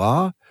who you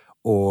are,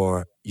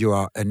 or you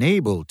are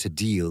unable to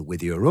deal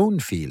with your own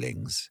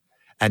feelings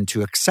and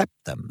to accept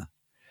them,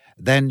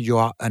 then you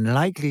are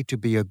unlikely to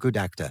be a good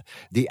actor.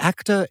 The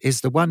actor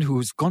is the one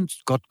who's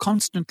got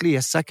constantly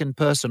a second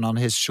person on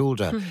his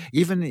shoulder,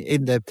 even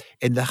in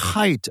the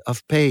height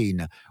of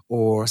pain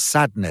or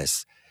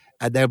sadness.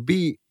 There'll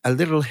be a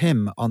little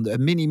him, a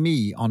mini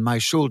me on my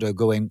shoulder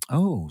going,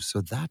 oh,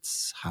 so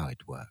that's how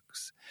it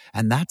works.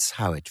 And that's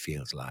how it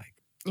feels like.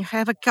 You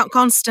have a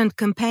constant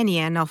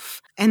companion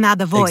of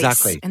another voice,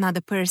 Exactly.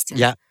 another person.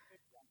 Yeah.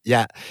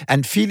 Yeah.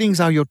 And feelings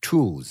are your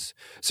tools.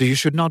 So you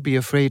should not be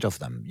afraid of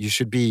them. You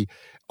should be,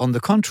 on the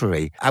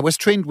contrary. I was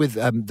trained with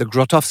the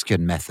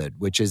Grotowskian method,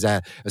 which is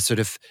a sort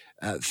of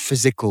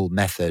physical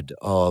method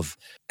of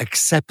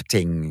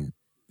accepting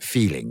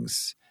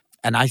feelings.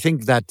 And I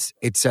think that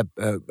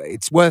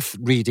it's worth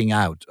reading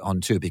out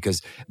on too,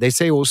 because they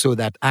say also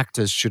that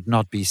actors should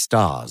not be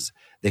stars;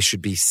 they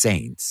should be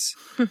saints.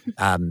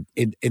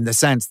 In the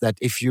sense that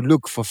if you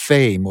look for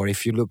fame, or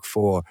if you look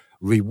for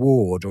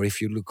reward, or if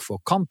you look for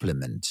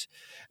compliment,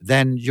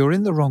 then you're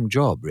in the wrong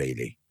job,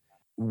 really.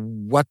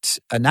 What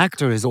an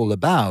actor is all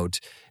about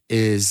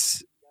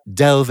is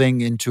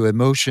delving into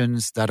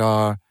emotions that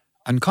are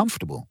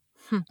uncomfortable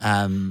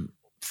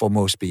for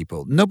most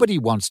people. Nobody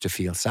wants to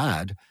feel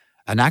sad.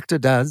 An actor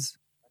does.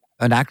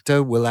 An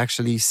actor will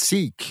actually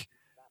seek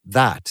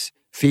that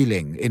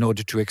feeling in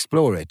order to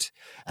explore it.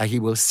 He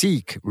will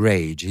seek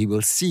rage. He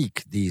will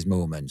seek these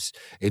moments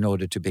in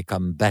order to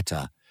become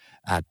better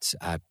at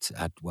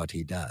what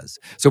he does.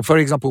 So, for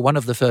example, one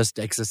of the first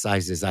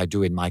exercises I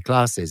do in my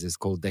classes is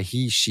called the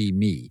he, she,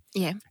 me.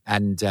 Yeah.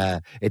 And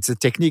it's a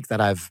technique that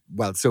I've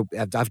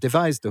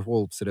devised the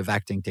whole sort of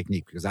acting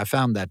technique because I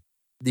found that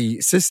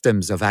the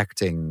systems of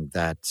acting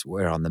that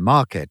were on the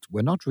market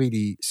were not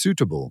really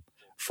suitable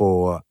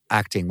for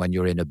acting when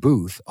you're in a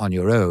booth on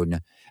your own.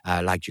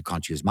 Like you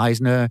can't use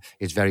Meisner.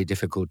 It's very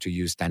difficult to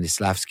use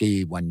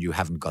Stanislavski when you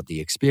haven't got the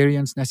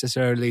experience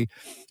necessarily.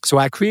 So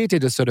I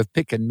created a sort of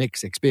pick and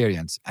mix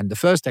experience. And the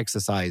first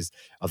exercise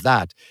of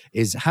that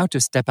is how to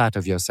step out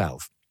of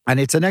yourself.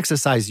 And it's an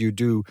exercise you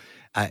do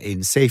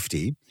in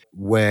safety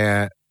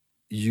where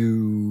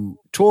you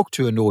talk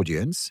to an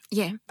audience.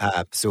 Yeah.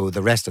 So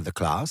the rest of the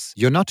class,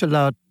 you're not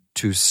allowed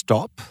to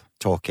stop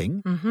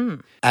talking. Mm-hmm.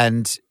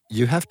 And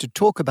you have to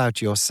talk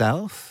about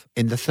yourself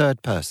in the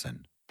third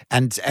person.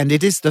 And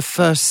it is the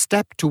first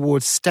step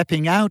towards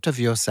stepping out of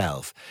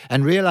yourself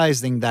and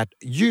realizing that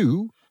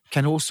you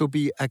can also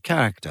be a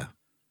character.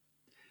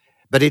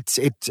 But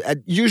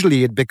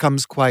usually it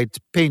becomes quite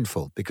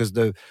painful because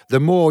the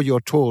more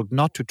you're told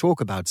not to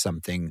talk about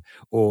something,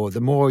 or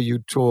the more you're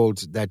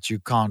told that you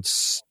can't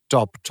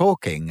stop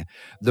talking,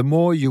 the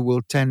more you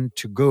will tend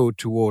to go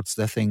towards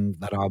the things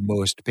that are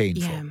most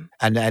painful. Yeah.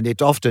 And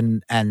it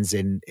often ends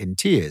in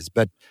tears,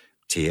 but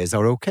tears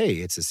are okay.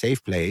 It's a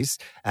safe place.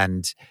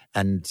 And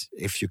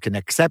if you can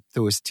accept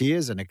those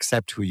tears and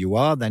accept who you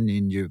are, then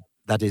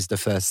that is the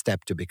first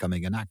step to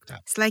becoming an actor.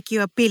 It's like you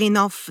are peeling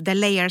off the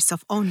layers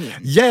of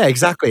onion. Yeah,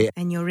 exactly.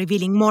 And you're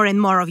revealing more and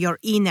more of your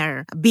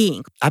inner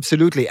being.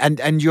 Absolutely.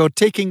 And you're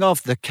taking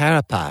off the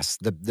carapace,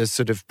 the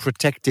sort of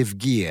protective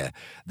gear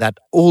that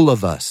all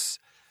of us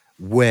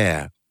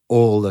wear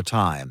all the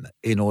time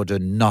in order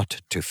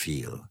not to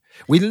feel.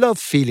 We love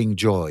feeling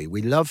joy.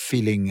 We love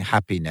feeling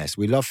happiness.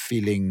 We love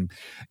feeling,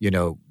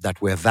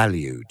 that we're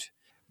valued.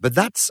 But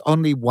that's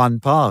only one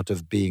part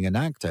of being an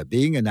actor.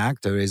 Being an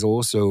actor is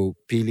also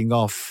peeling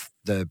off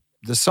the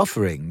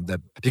suffering.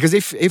 Because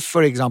if,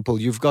 for example,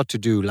 you've got to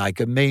do like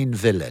a main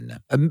villain,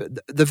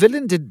 the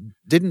villain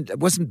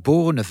wasn't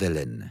born a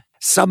villain.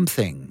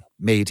 Something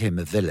made him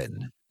a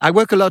villain. I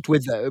work a lot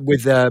with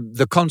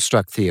the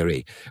construct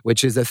theory,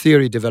 which is a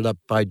theory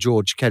developed by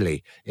George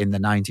Kelly in the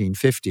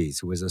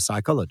 1950s, who was a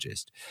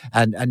psychologist.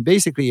 And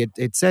basically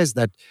it says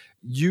that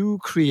you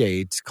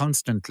create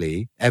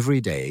constantly,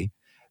 every day,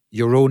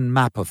 your own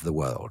map of the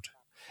world.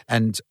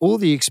 And all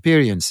the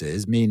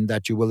experiences mean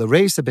that you will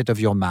erase a bit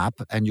of your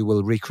map and you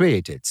will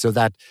recreate it so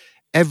that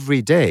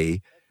every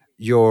day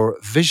your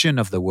vision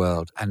of the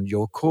world and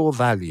your core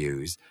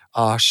values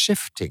are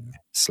shifting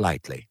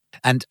slightly.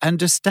 And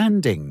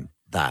understanding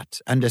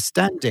that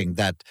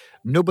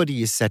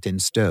nobody is set in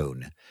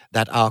stone,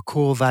 that our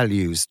core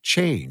values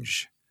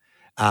change.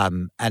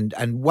 And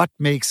what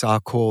makes our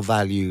core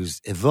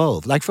values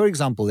evolve? Like, for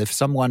example, if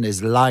someone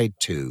is lied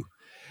to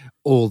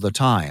all the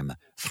time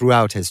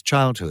throughout his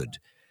childhood,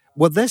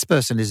 well, this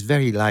person is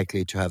very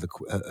likely to have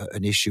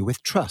an issue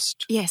with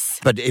trust. Yes.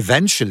 But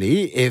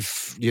eventually,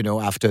 if,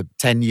 after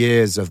 10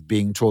 years of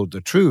being told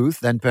the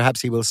truth, then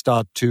perhaps he will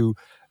start to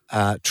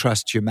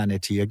trust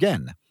humanity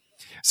again.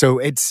 So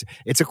it's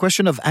a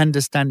question of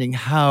understanding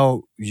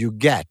how you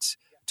get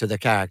to the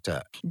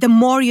character. The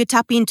more you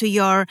tap into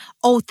your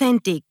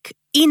authentic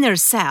inner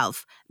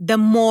self, the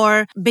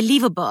more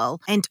believable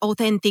and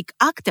authentic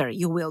actor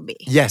you will be.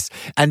 Yes.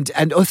 And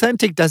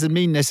authentic doesn't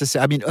mean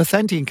necessarily,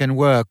 authentic can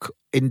work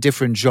in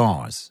different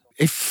genres.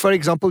 If, for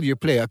example, you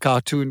play a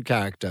cartoon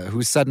character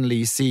who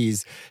suddenly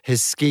sees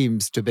his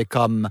schemes to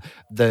become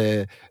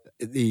the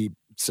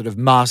sort of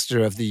master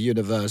of the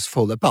universe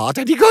fall apart,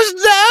 and he goes,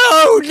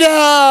 no,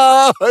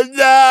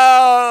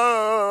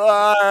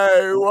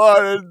 I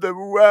wanted the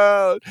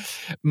world.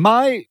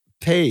 My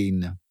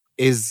pain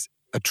is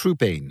a true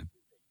pain.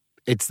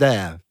 It's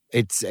there.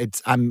 It's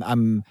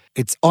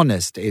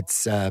honest.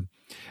 It's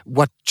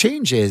what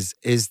changes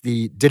is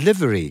the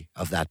delivery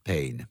of that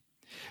pain.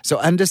 So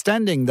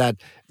understanding that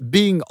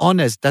being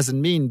honest doesn't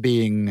mean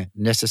being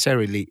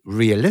necessarily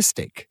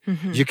realistic.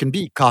 Mm-hmm. You can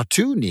be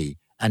cartoony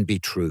and be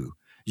true.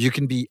 You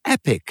can be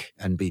epic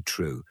and be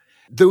true.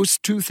 those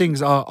two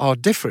things are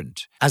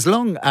different. As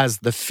long as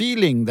the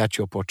feeling that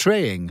you're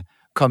portraying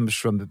comes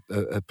from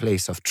a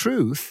place of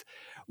truth,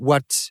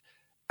 what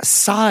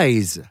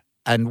size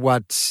and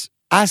what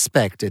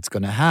aspect it's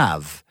going to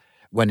have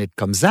when it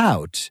comes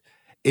out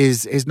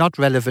is not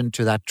relevant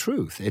to that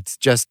truth. It's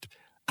just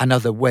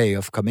another way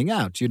of coming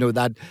out.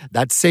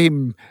 That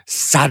same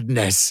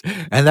sadness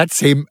and that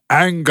same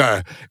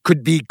anger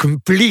could be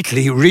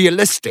completely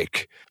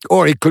realistic,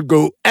 or it could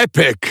go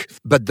epic,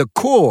 but the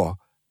core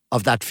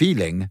of that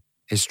feeling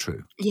is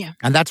true. Yeah.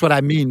 And that's what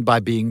I mean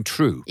by being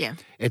true. Yeah.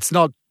 It's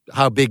not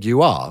how big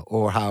you are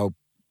or how,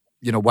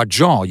 what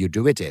genre you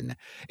do it in.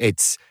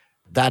 It's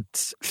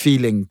that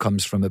feeling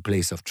comes from a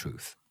place of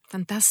truth.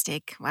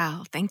 Fantastic.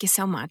 Wow. Thank you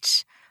so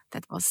much.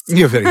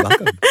 You're very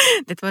welcome.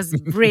 That was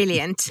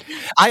brilliant.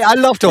 I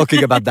love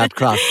talking about that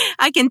craft.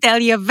 I can tell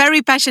you're a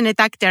very passionate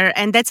actor,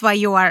 and that's why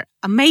you are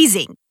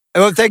amazing.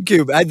 Well, thank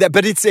you.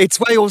 But it's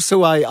why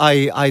also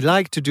I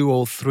like to do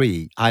all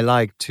three. I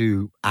like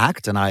to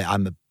act, and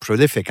I'm a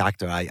prolific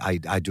actor.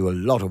 I do a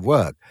lot of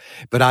work.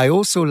 But I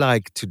also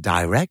like to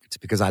direct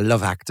because I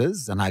love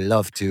actors and I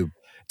love to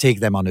take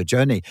them on a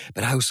journey.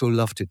 But I also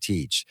love to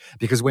teach,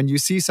 because when you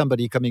see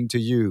somebody coming to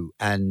you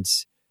and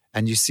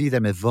you see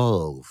them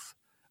evolve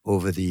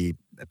over the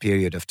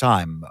period of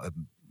time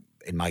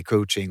in my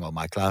coaching or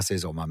my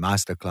classes or my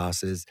master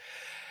classes,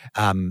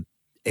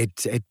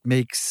 it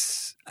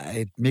makes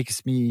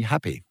me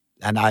happy.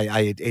 And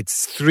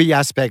it's three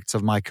aspects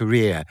of my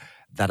career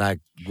that I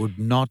would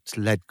not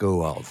let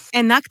go of.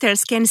 And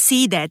actors can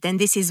see that, and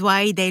this is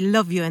why they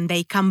love you and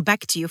they come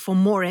back to you for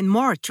more and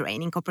more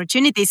training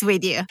opportunities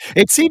with you.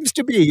 It seems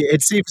to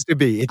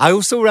be. I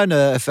also ran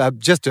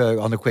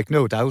on a quick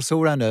note, I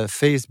also ran a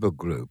Facebook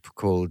group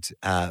called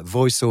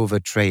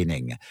Voiceover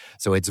Training.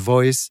 So it's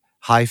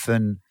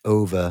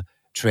voice-over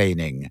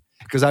training.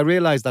 Because I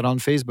realized that on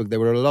Facebook there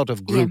were a lot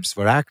of groups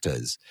for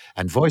actors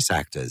and voice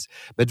actors,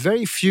 but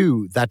very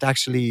few that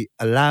actually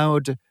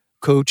allowed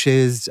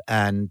coaches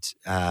and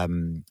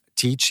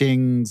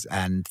teachings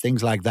and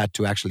things like that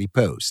to actually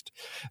post.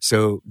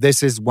 So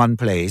this is one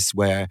place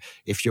where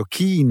if you're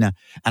keen,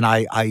 and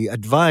I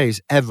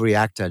advise every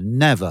actor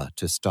never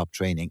to stop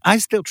training. I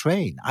still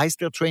train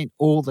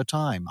all the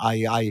time.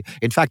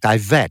 In fact, I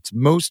vet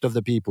most of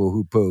the people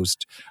who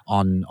post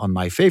on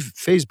my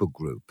Facebook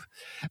group.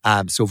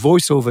 So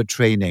voiceover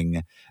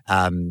training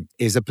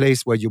is a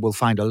place where you will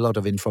find a lot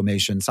of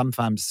information,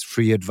 sometimes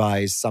free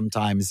advice,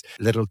 sometimes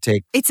little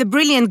tips. It's a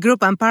brilliant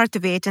group. I'm part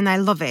of it and I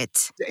love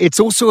it. It's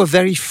also a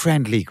very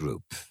friendly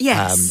group.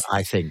 Yes.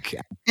 I think.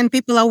 And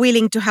people are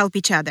willing to help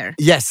each other.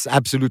 Yes,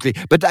 absolutely.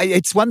 But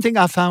it's one thing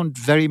I found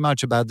very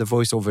much about the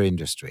voiceover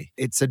industry.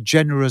 It's a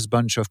generous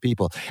bunch of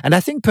people. And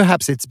I think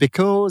perhaps it's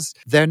because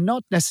they're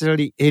not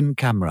necessarily in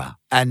camera.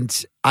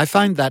 And I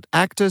find that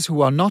actors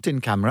who are not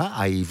in camera,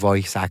 i.e.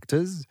 voice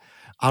actors,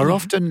 are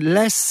often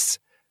less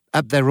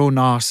up their own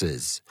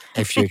arses,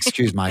 if you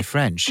excuse my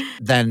French,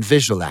 than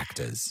visual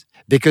actors.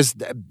 Because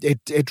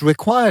it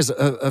requires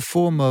a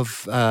form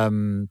of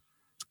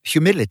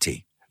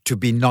humility to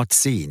be not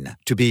seen,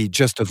 to be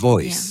just a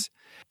voice.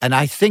 Yeah. And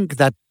I think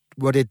that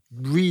what it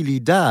really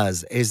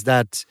does is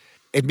that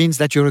it means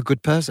that you're a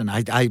good person.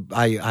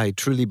 I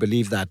truly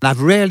believe that. And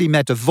I've rarely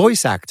met a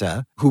voice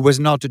actor who was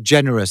not a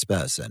generous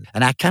person.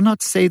 And I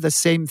cannot say the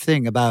same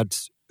thing about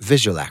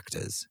visual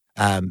actors.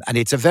 And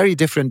it's a very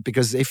different,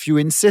 because if you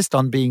insist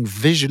on being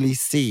visually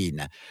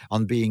seen,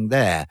 on being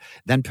there,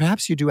 then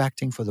perhaps you do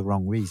acting for the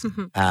wrong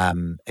reason.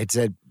 It's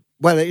an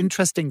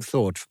interesting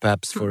thought,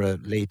 perhaps, for a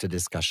later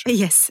discussion.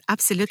 Yes,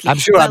 absolutely. I'm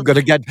sure I'm going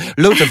to get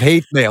loads of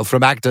hate mail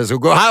from actors who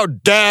go, "How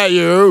dare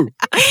you!"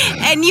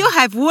 And you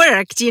have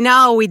worked,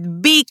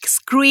 with big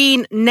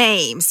screen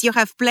names. You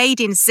have played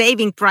in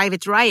Saving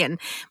Private Ryan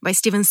by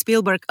Steven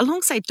Spielberg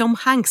alongside Tom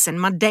Hanks and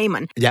Matt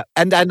Damon. Yeah,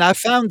 and I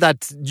found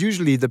that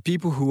usually the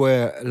people who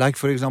were, like,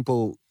 for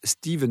example,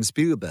 Steven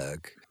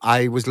Spielberg,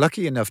 I was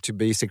lucky enough to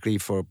basically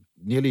for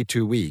nearly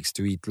 2 weeks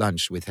to eat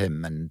lunch with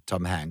him and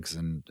Tom Hanks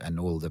and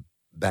all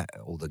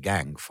the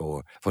gang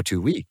for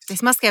 2 weeks.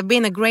 This must have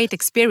been a great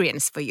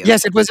experience for you.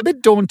 Yes, it was a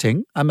bit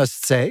daunting, I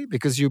must say,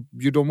 because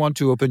you don't want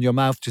to open your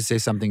mouth to say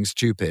something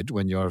stupid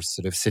when you're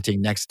sort of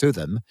sitting next to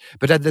them.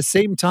 But at the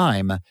same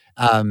time,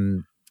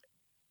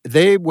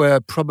 they were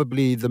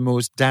probably the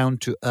most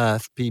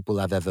down-to-earth people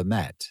I've ever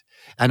met.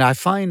 And I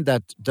find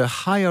that the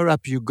higher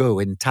up you go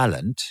in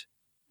talent,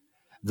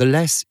 the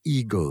less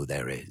ego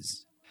there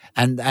is.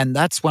 And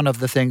that's one of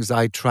the things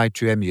I try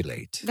to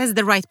emulate. That's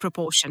the right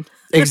proportion.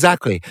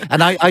 Exactly.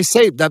 And I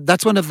say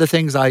that's one of the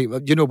things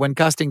when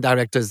casting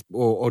directors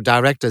or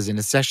directors in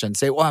a session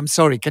say, "Oh, I'm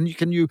sorry,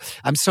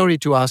 I'm sorry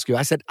to ask you."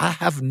 I said, I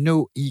have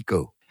no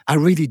ego. I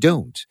really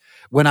don't.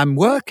 When I'm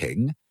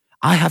working,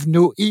 I have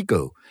no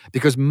ego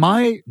because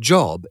my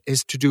job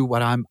is to do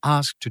what I'm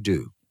asked to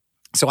do.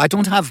 So I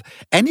don't have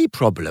any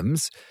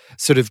problems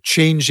sort of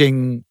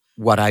changing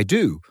what I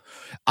do.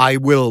 I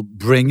will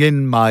bring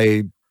in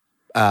my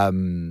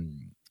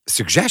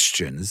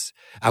suggestions.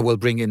 I will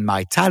bring in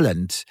my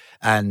talent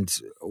and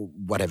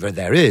whatever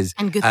there is.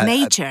 And good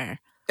nature.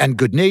 And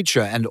good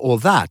nature and all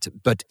that.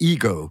 But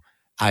ego,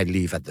 I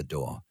leave at the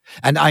door.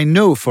 And I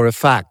know for a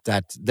fact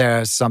that there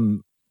are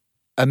some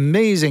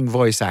amazing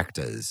voice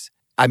actors.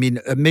 I mean,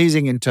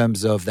 amazing in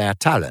terms of their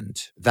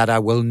talent that I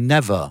will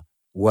never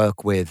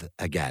work with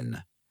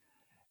again.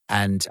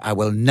 And I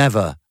will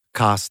never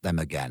cast them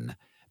again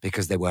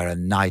because they were a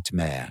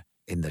nightmare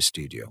in the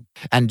studio.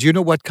 And do you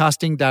know what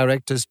casting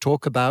directors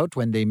talk about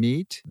when they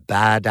meet?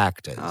 Bad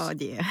actors. Oh,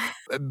 dear.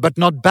 But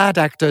not bad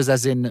actors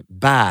as in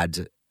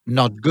bad,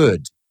 not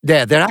good.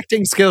 Their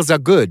acting skills are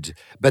good,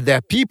 but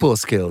their people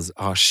skills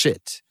are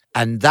shit.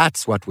 And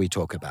that's what we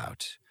talk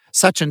about.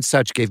 Such and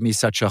such gave me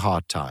such a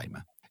hard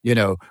time.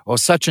 Or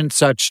such and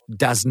such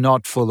does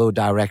not follow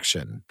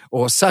direction,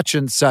 or such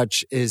and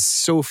such is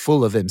so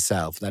full of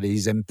himself that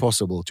he's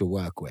impossible to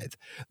work with.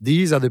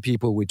 These are the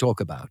people we talk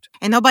about.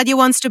 And nobody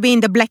wants to be in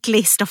the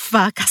blacklist of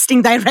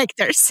casting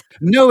directors.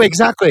 No,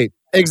 exactly.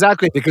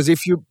 Exactly, because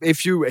if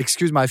you,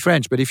 excuse my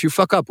French, but if you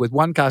fuck up with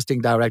one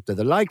casting director,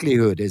 the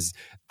likelihood is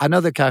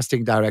another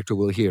casting director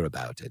will hear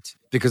about it.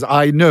 Because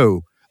I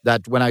know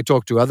that when I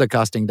talk to other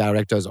casting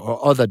directors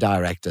or other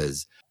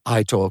directors,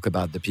 I talk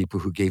about the people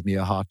who gave me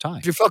a hard time.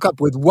 If you fuck up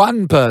with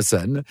one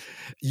person,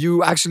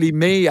 you actually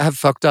may have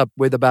fucked up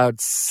with about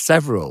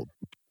several.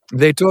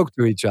 They talk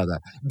to each other.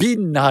 Be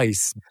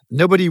nice.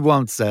 Nobody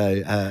wants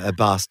a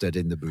bastard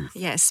in the booth.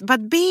 Yes,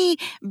 but be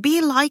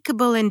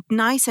likable and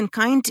nice and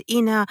kind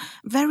in a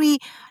very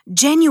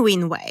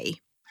genuine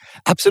way.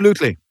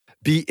 Absolutely.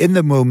 Be in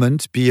the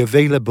moment, be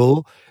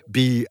available,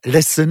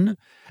 listen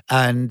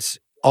and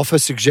offer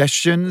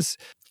suggestions.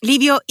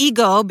 Leave your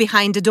ego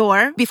behind the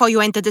door before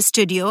you enter the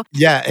studio.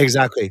 Yeah,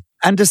 exactly.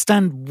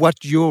 Understand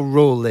what your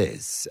role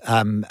is.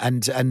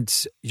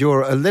 And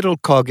you're a little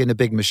cog in a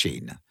big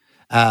machine.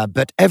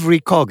 But every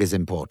cog is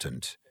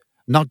important,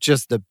 not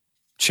just the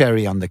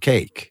cherry on the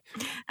cake.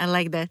 I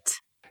like that.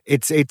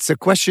 It's a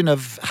question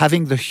of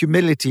having the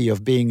humility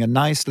of being a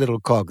nice little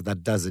cog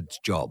that does its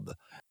job.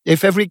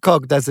 If every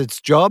cog does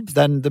its job,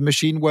 then the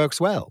machine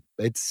works well.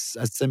 It's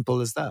as simple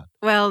as that.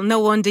 Well, no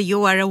wonder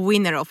you are a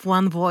winner of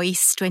One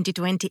Voice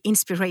 2020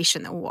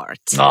 Inspiration Award.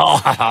 Oh,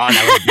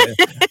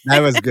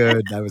 that was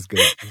good. That was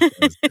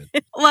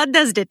good. What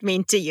does that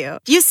mean to you?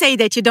 You say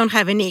that you don't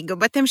have an ego,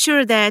 but I'm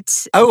sure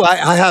that... Oh,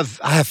 I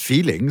have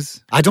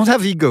feelings. I don't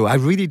have ego. I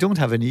really don't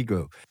have an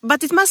ego.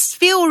 But it must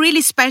feel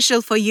really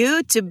special for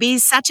you to be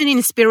such an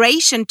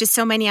inspiration to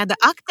so many other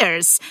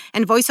actors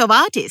and voiceover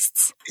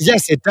artists.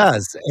 Yes, it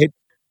does.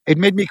 It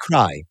made me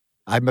cry.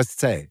 I must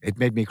say, it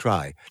made me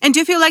cry. And do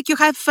you feel like you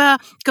have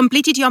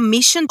completed your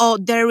mission, or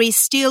there is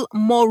still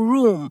more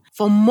room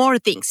for more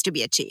things to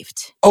be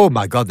achieved? Oh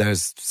my God,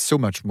 there's so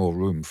much more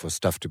room for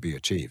stuff to be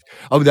achieved.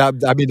 I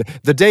mean,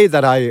 the day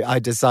that I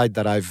decide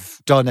that I've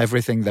done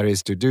everything there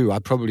is to do, I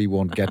probably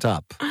won't get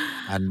up,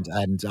 and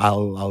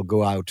I'll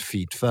go out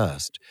feet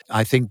first.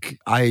 I think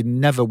I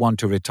never want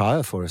to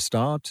retire for a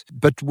start,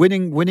 but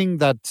winning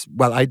that.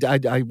 Well,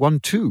 I won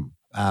two.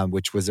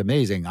 Which was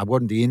amazing. I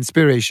won the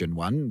inspiration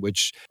one,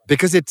 which,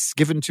 because it's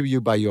given to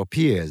you by your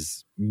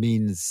peers,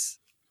 means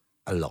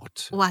a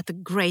lot. What a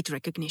great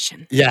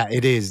recognition. Yeah,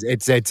 it is.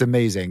 It's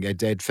amazing.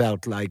 It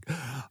felt like,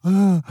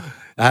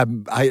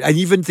 I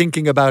even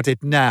thinking about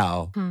it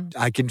now,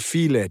 I can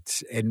feel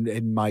it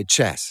in my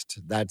chest.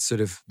 That sort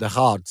of, the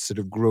heart sort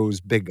of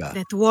grows bigger.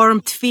 That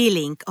warmth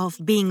feeling of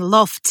being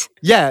loved.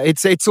 Yeah,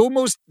 it's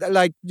almost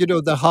like,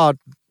 the heart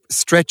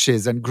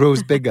stretches and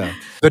grows bigger.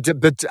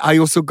 But I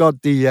also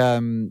got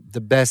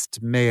the best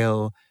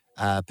male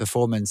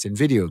performance in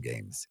video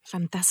games.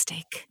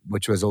 Fantastic.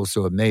 Which was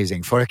also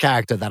amazing for a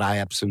character that I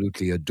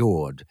absolutely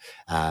adored,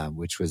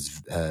 which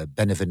was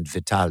Benevent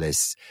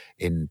Vitalis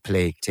in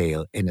Plague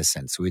Tale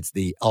Innocence. So it's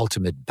the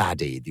ultimate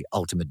baddie, the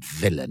ultimate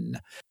villain.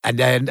 And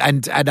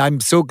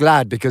I'm so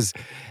glad because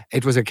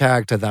it was a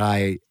character that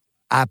I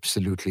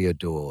absolutely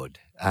adored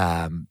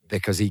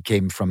because he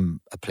came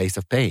from a place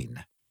of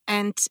pain.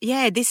 And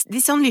yeah,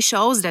 this only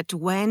shows that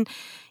when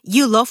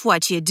you love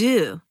what you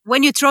do,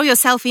 when you throw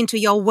yourself into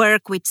your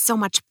work with so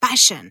much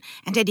passion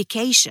and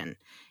dedication,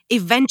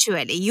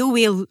 eventually you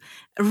will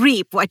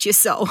reap what you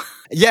sow.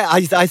 Yeah,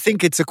 I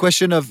think it's a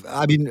question of,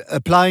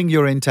 applying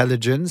your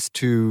intelligence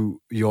to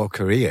your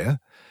career,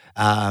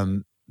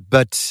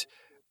 but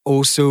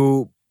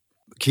also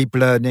keep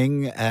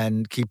learning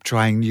and keep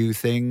trying new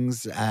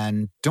things,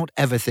 and don't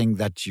ever think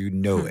that you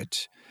know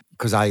it.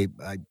 Because I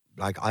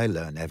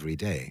learn every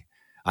day.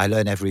 I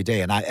learn every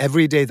day. And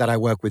every day that I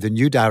work with a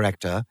new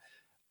director,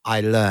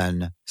 I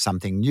learn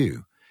something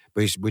new,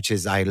 which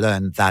is I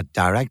learn that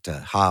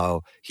director,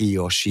 how he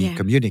or she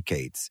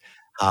communicates,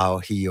 how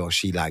he or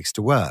she likes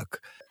to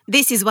work.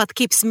 This is what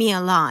keeps me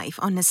alive,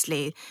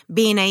 honestly,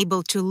 being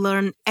able to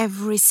learn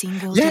every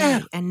single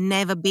day and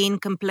never being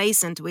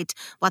complacent with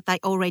what I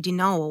already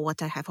know or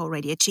what I have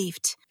already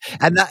achieved.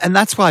 And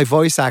that's why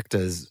voice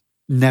actors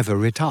never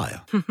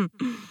retire.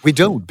 We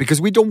don't,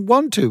 because we don't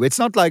want to. It's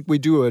not like we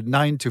do a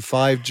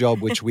 9-to-5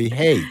 job, which we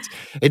hate.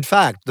 In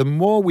fact, the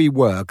more we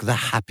work, the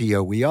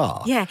happier we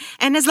are. Yeah.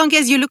 And as long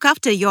as you look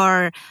after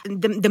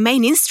the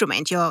main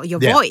instrument, your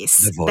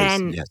voice,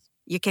 then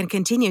you can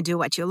continue do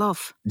what you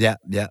love. Yeah,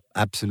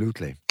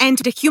 absolutely. And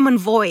the human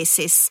voice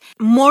is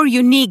more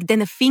unique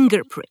than a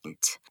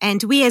fingerprint.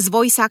 And we as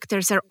voice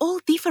actors are all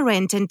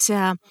different, and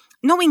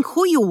knowing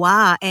who you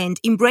are and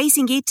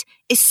embracing it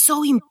is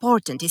so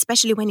important,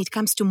 especially when it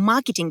comes to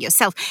marketing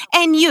yourself.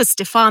 And you,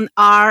 Stefan,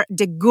 are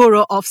the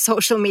guru of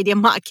social media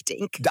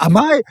marketing. Am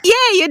I?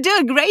 Yeah, you do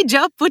a great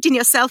job putting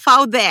yourself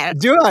out there.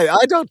 Do I?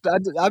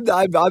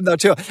 I'm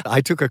not sure.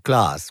 I took a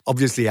class.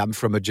 Obviously, I'm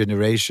from a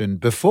generation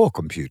before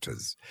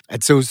computers.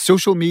 And so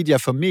social media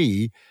for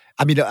me,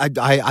 I mean,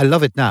 I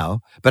love it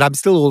now, but I'm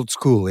still old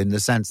school in the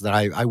sense that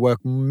I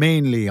work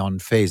mainly on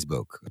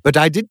Facebook. But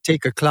I did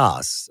take a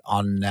class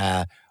on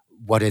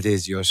what it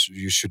is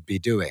you should be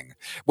doing.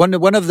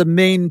 One of the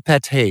main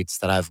pet hates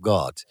that I've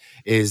got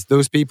is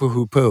those people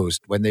who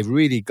post when they've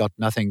really got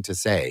nothing to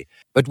say,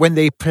 but when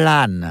they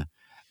plan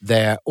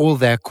all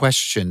their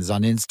questions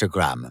on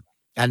Instagram,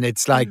 and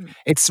it's like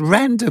it's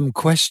random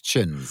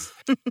questions.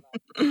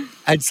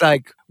 It's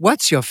like,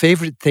 what's your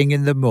favorite thing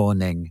in the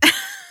morning?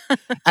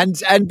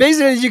 And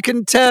basically you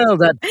can tell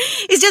that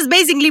it's just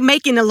basically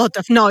making a lot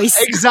of noise.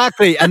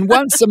 Exactly. And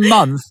once a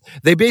month,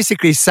 they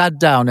basically sat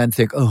down and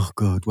think, oh,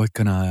 God, what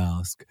can I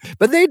ask?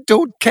 But they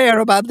don't care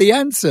about the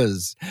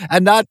answers.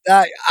 And that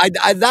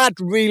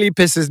really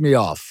pisses me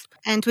off.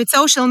 And with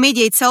social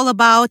media, it's all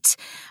about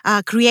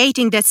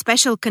creating that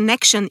special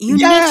connection. You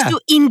need to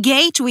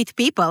engage with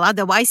people.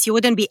 Otherwise, you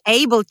wouldn't be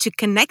able to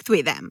connect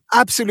with them.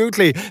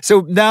 Absolutely. So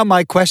now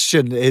my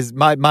question is,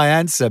 my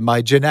answer,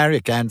 my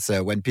generic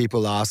answer when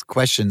people ask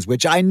questions,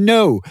 which I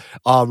know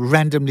are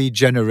randomly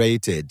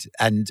generated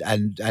and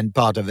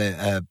part of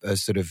a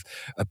sort of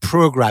a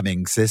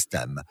programming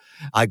system,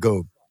 I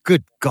go,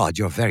 good God,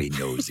 you're very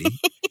nosy.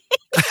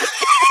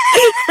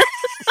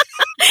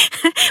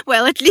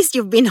 Well, at least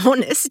you've been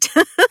honest.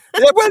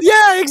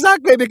 Yeah,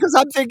 exactly. Because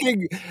I'm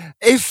thinking,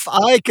 if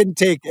I can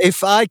take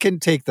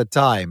the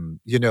time,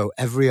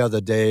 every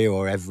other day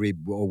or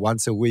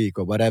once a week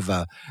or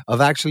whatever,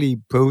 of actually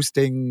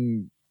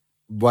posting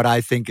what I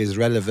think is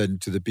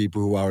relevant to the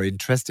people who are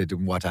interested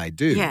in what I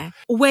do. Yeah.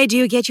 Where do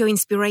you get your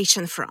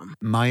inspiration from?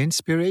 My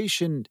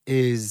inspiration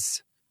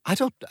is,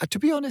 to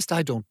be honest,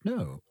 I don't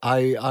know.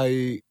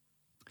 I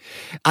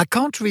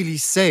can't really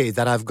say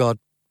that I've got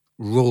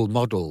role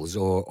models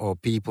or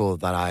people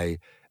that I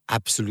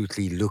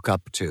absolutely look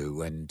up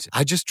to, and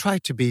I just try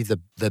to be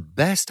the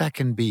best I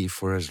can be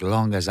for as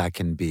long as I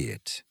can be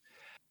it.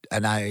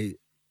 And I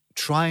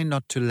try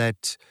not to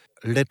let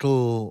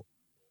little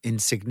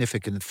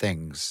insignificant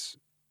things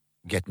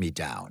get me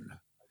down.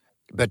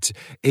 But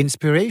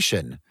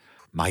inspiration,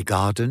 my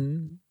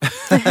garden,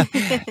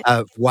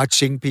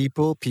 watching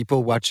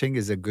people watching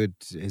is a good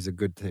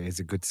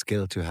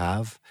skill to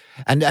have,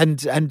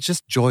 and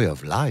just joy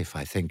of life,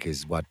 I think,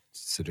 is what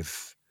sort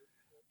of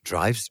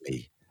drives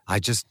me. I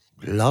just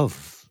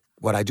love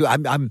what I do.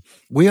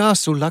 We are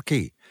so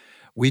lucky.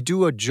 We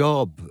do a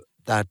job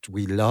that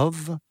we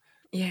love.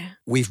 Yeah.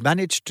 We've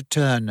managed to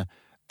turn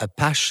a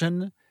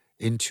passion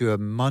into a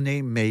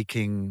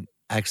money-making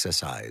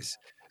exercise.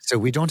 So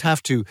we don't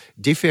have to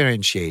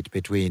differentiate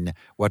between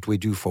what we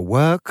do for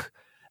work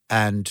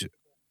and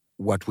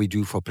what we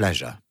do for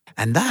pleasure.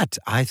 And that,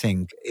 I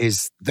think,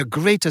 is the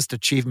greatest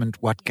achievement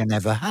what can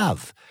ever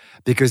have,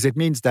 because it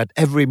means that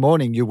every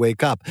morning you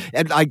wake up.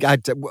 And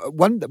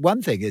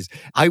one thing is,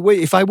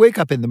 if I wake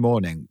up in the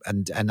morning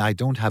and I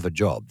don't have a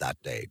job that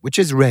day, which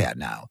is rare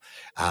now,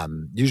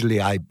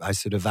 usually I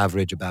sort of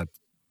average about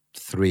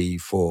 3,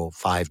 4,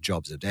 5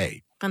 jobs a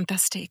day.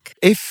 Fantastic.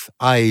 If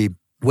I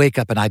wake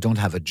up and I don't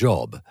have a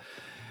job,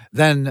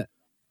 then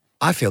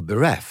I feel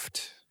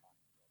bereft.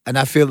 And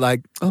I feel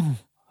like, oh.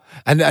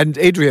 And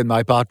Adrian,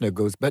 my partner,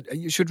 goes, but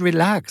you should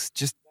relax.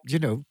 Just,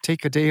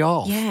 take a day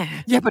off.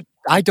 Yeah, but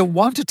I don't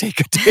want to take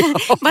a day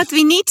off. But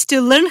we need to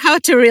learn how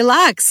to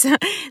relax.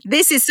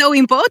 This is so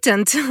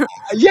important.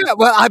 Yeah,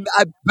 well,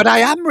 but I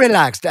am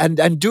relaxed.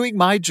 And doing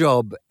my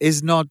job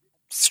is not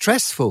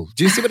stressful.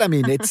 Do you see what I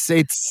mean? Does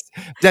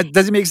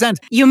it make sense?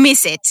 You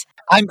miss it.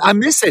 I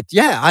miss it.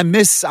 Yeah, I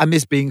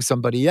miss being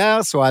somebody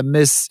else, or I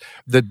miss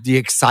the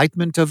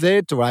excitement of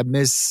it, or I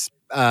miss...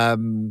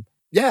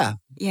 Yeah.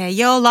 Yeah,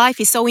 your life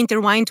is so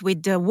intertwined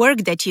with the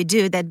work that you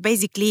do that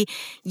basically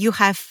you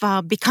have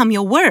become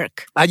your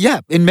work. Yeah,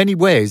 in many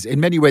ways.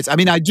 I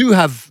mean, I do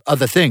have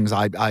other things.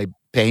 I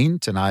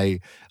paint, and I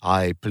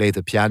play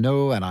the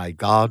piano, and I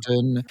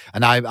garden,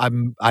 and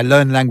I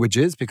learn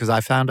languages, because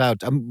I found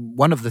out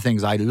one of the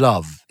things I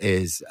love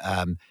is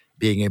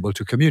being able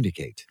to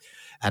communicate.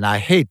 And I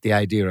hate the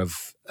idea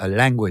of a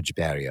language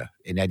barrier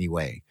in any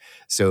way.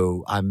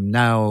 So I'm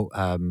now,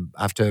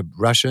 after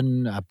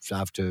Russian,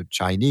 after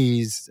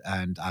Chinese,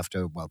 and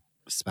after,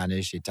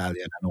 Spanish,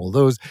 Italian, and all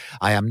those,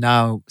 I am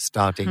now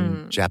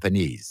starting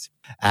Japanese.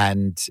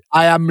 And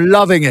I am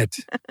loving it.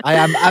 I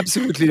am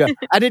absolutely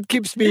and it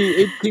keeps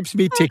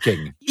me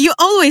ticking. You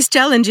always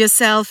challenge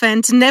yourself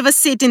and never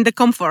sit in the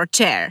comfort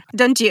chair,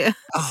 don't you?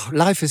 Oh,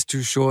 life is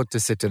too short to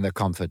sit in a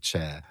comfort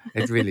chair.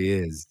 It really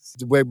is.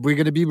 We're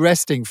going to be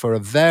resting for a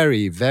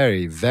very,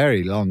 very,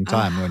 very long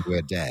time when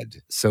we're dead.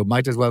 So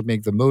might as well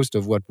make the most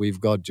of what we've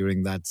got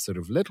during that sort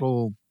of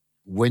little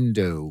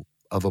window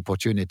of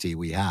opportunity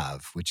we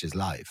have, which is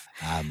life.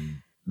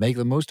 Make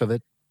the most of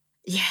it.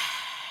 Yeah,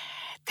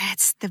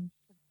 that's the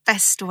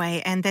best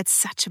way. And that's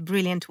such a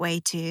brilliant way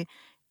to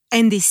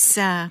end this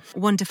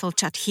wonderful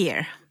chat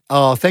here.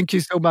 Oh, thank you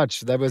so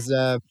much. It was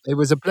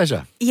a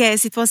pleasure.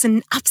 Yes, it was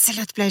an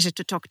absolute pleasure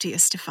to talk to you,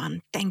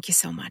 Stefan. Thank you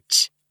so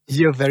much.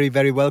 You're very,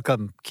 very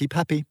welcome. Keep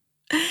happy.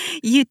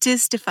 You too,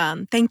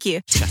 Stefan. Thank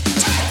you.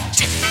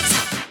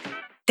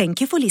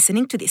 Thank you for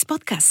listening to this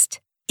podcast.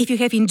 If you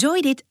have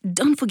enjoyed it,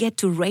 don't forget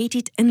to rate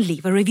it and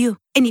leave a review.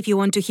 And if you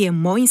want to hear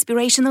more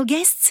inspirational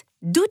guests,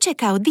 do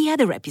check out the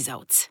other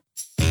episodes.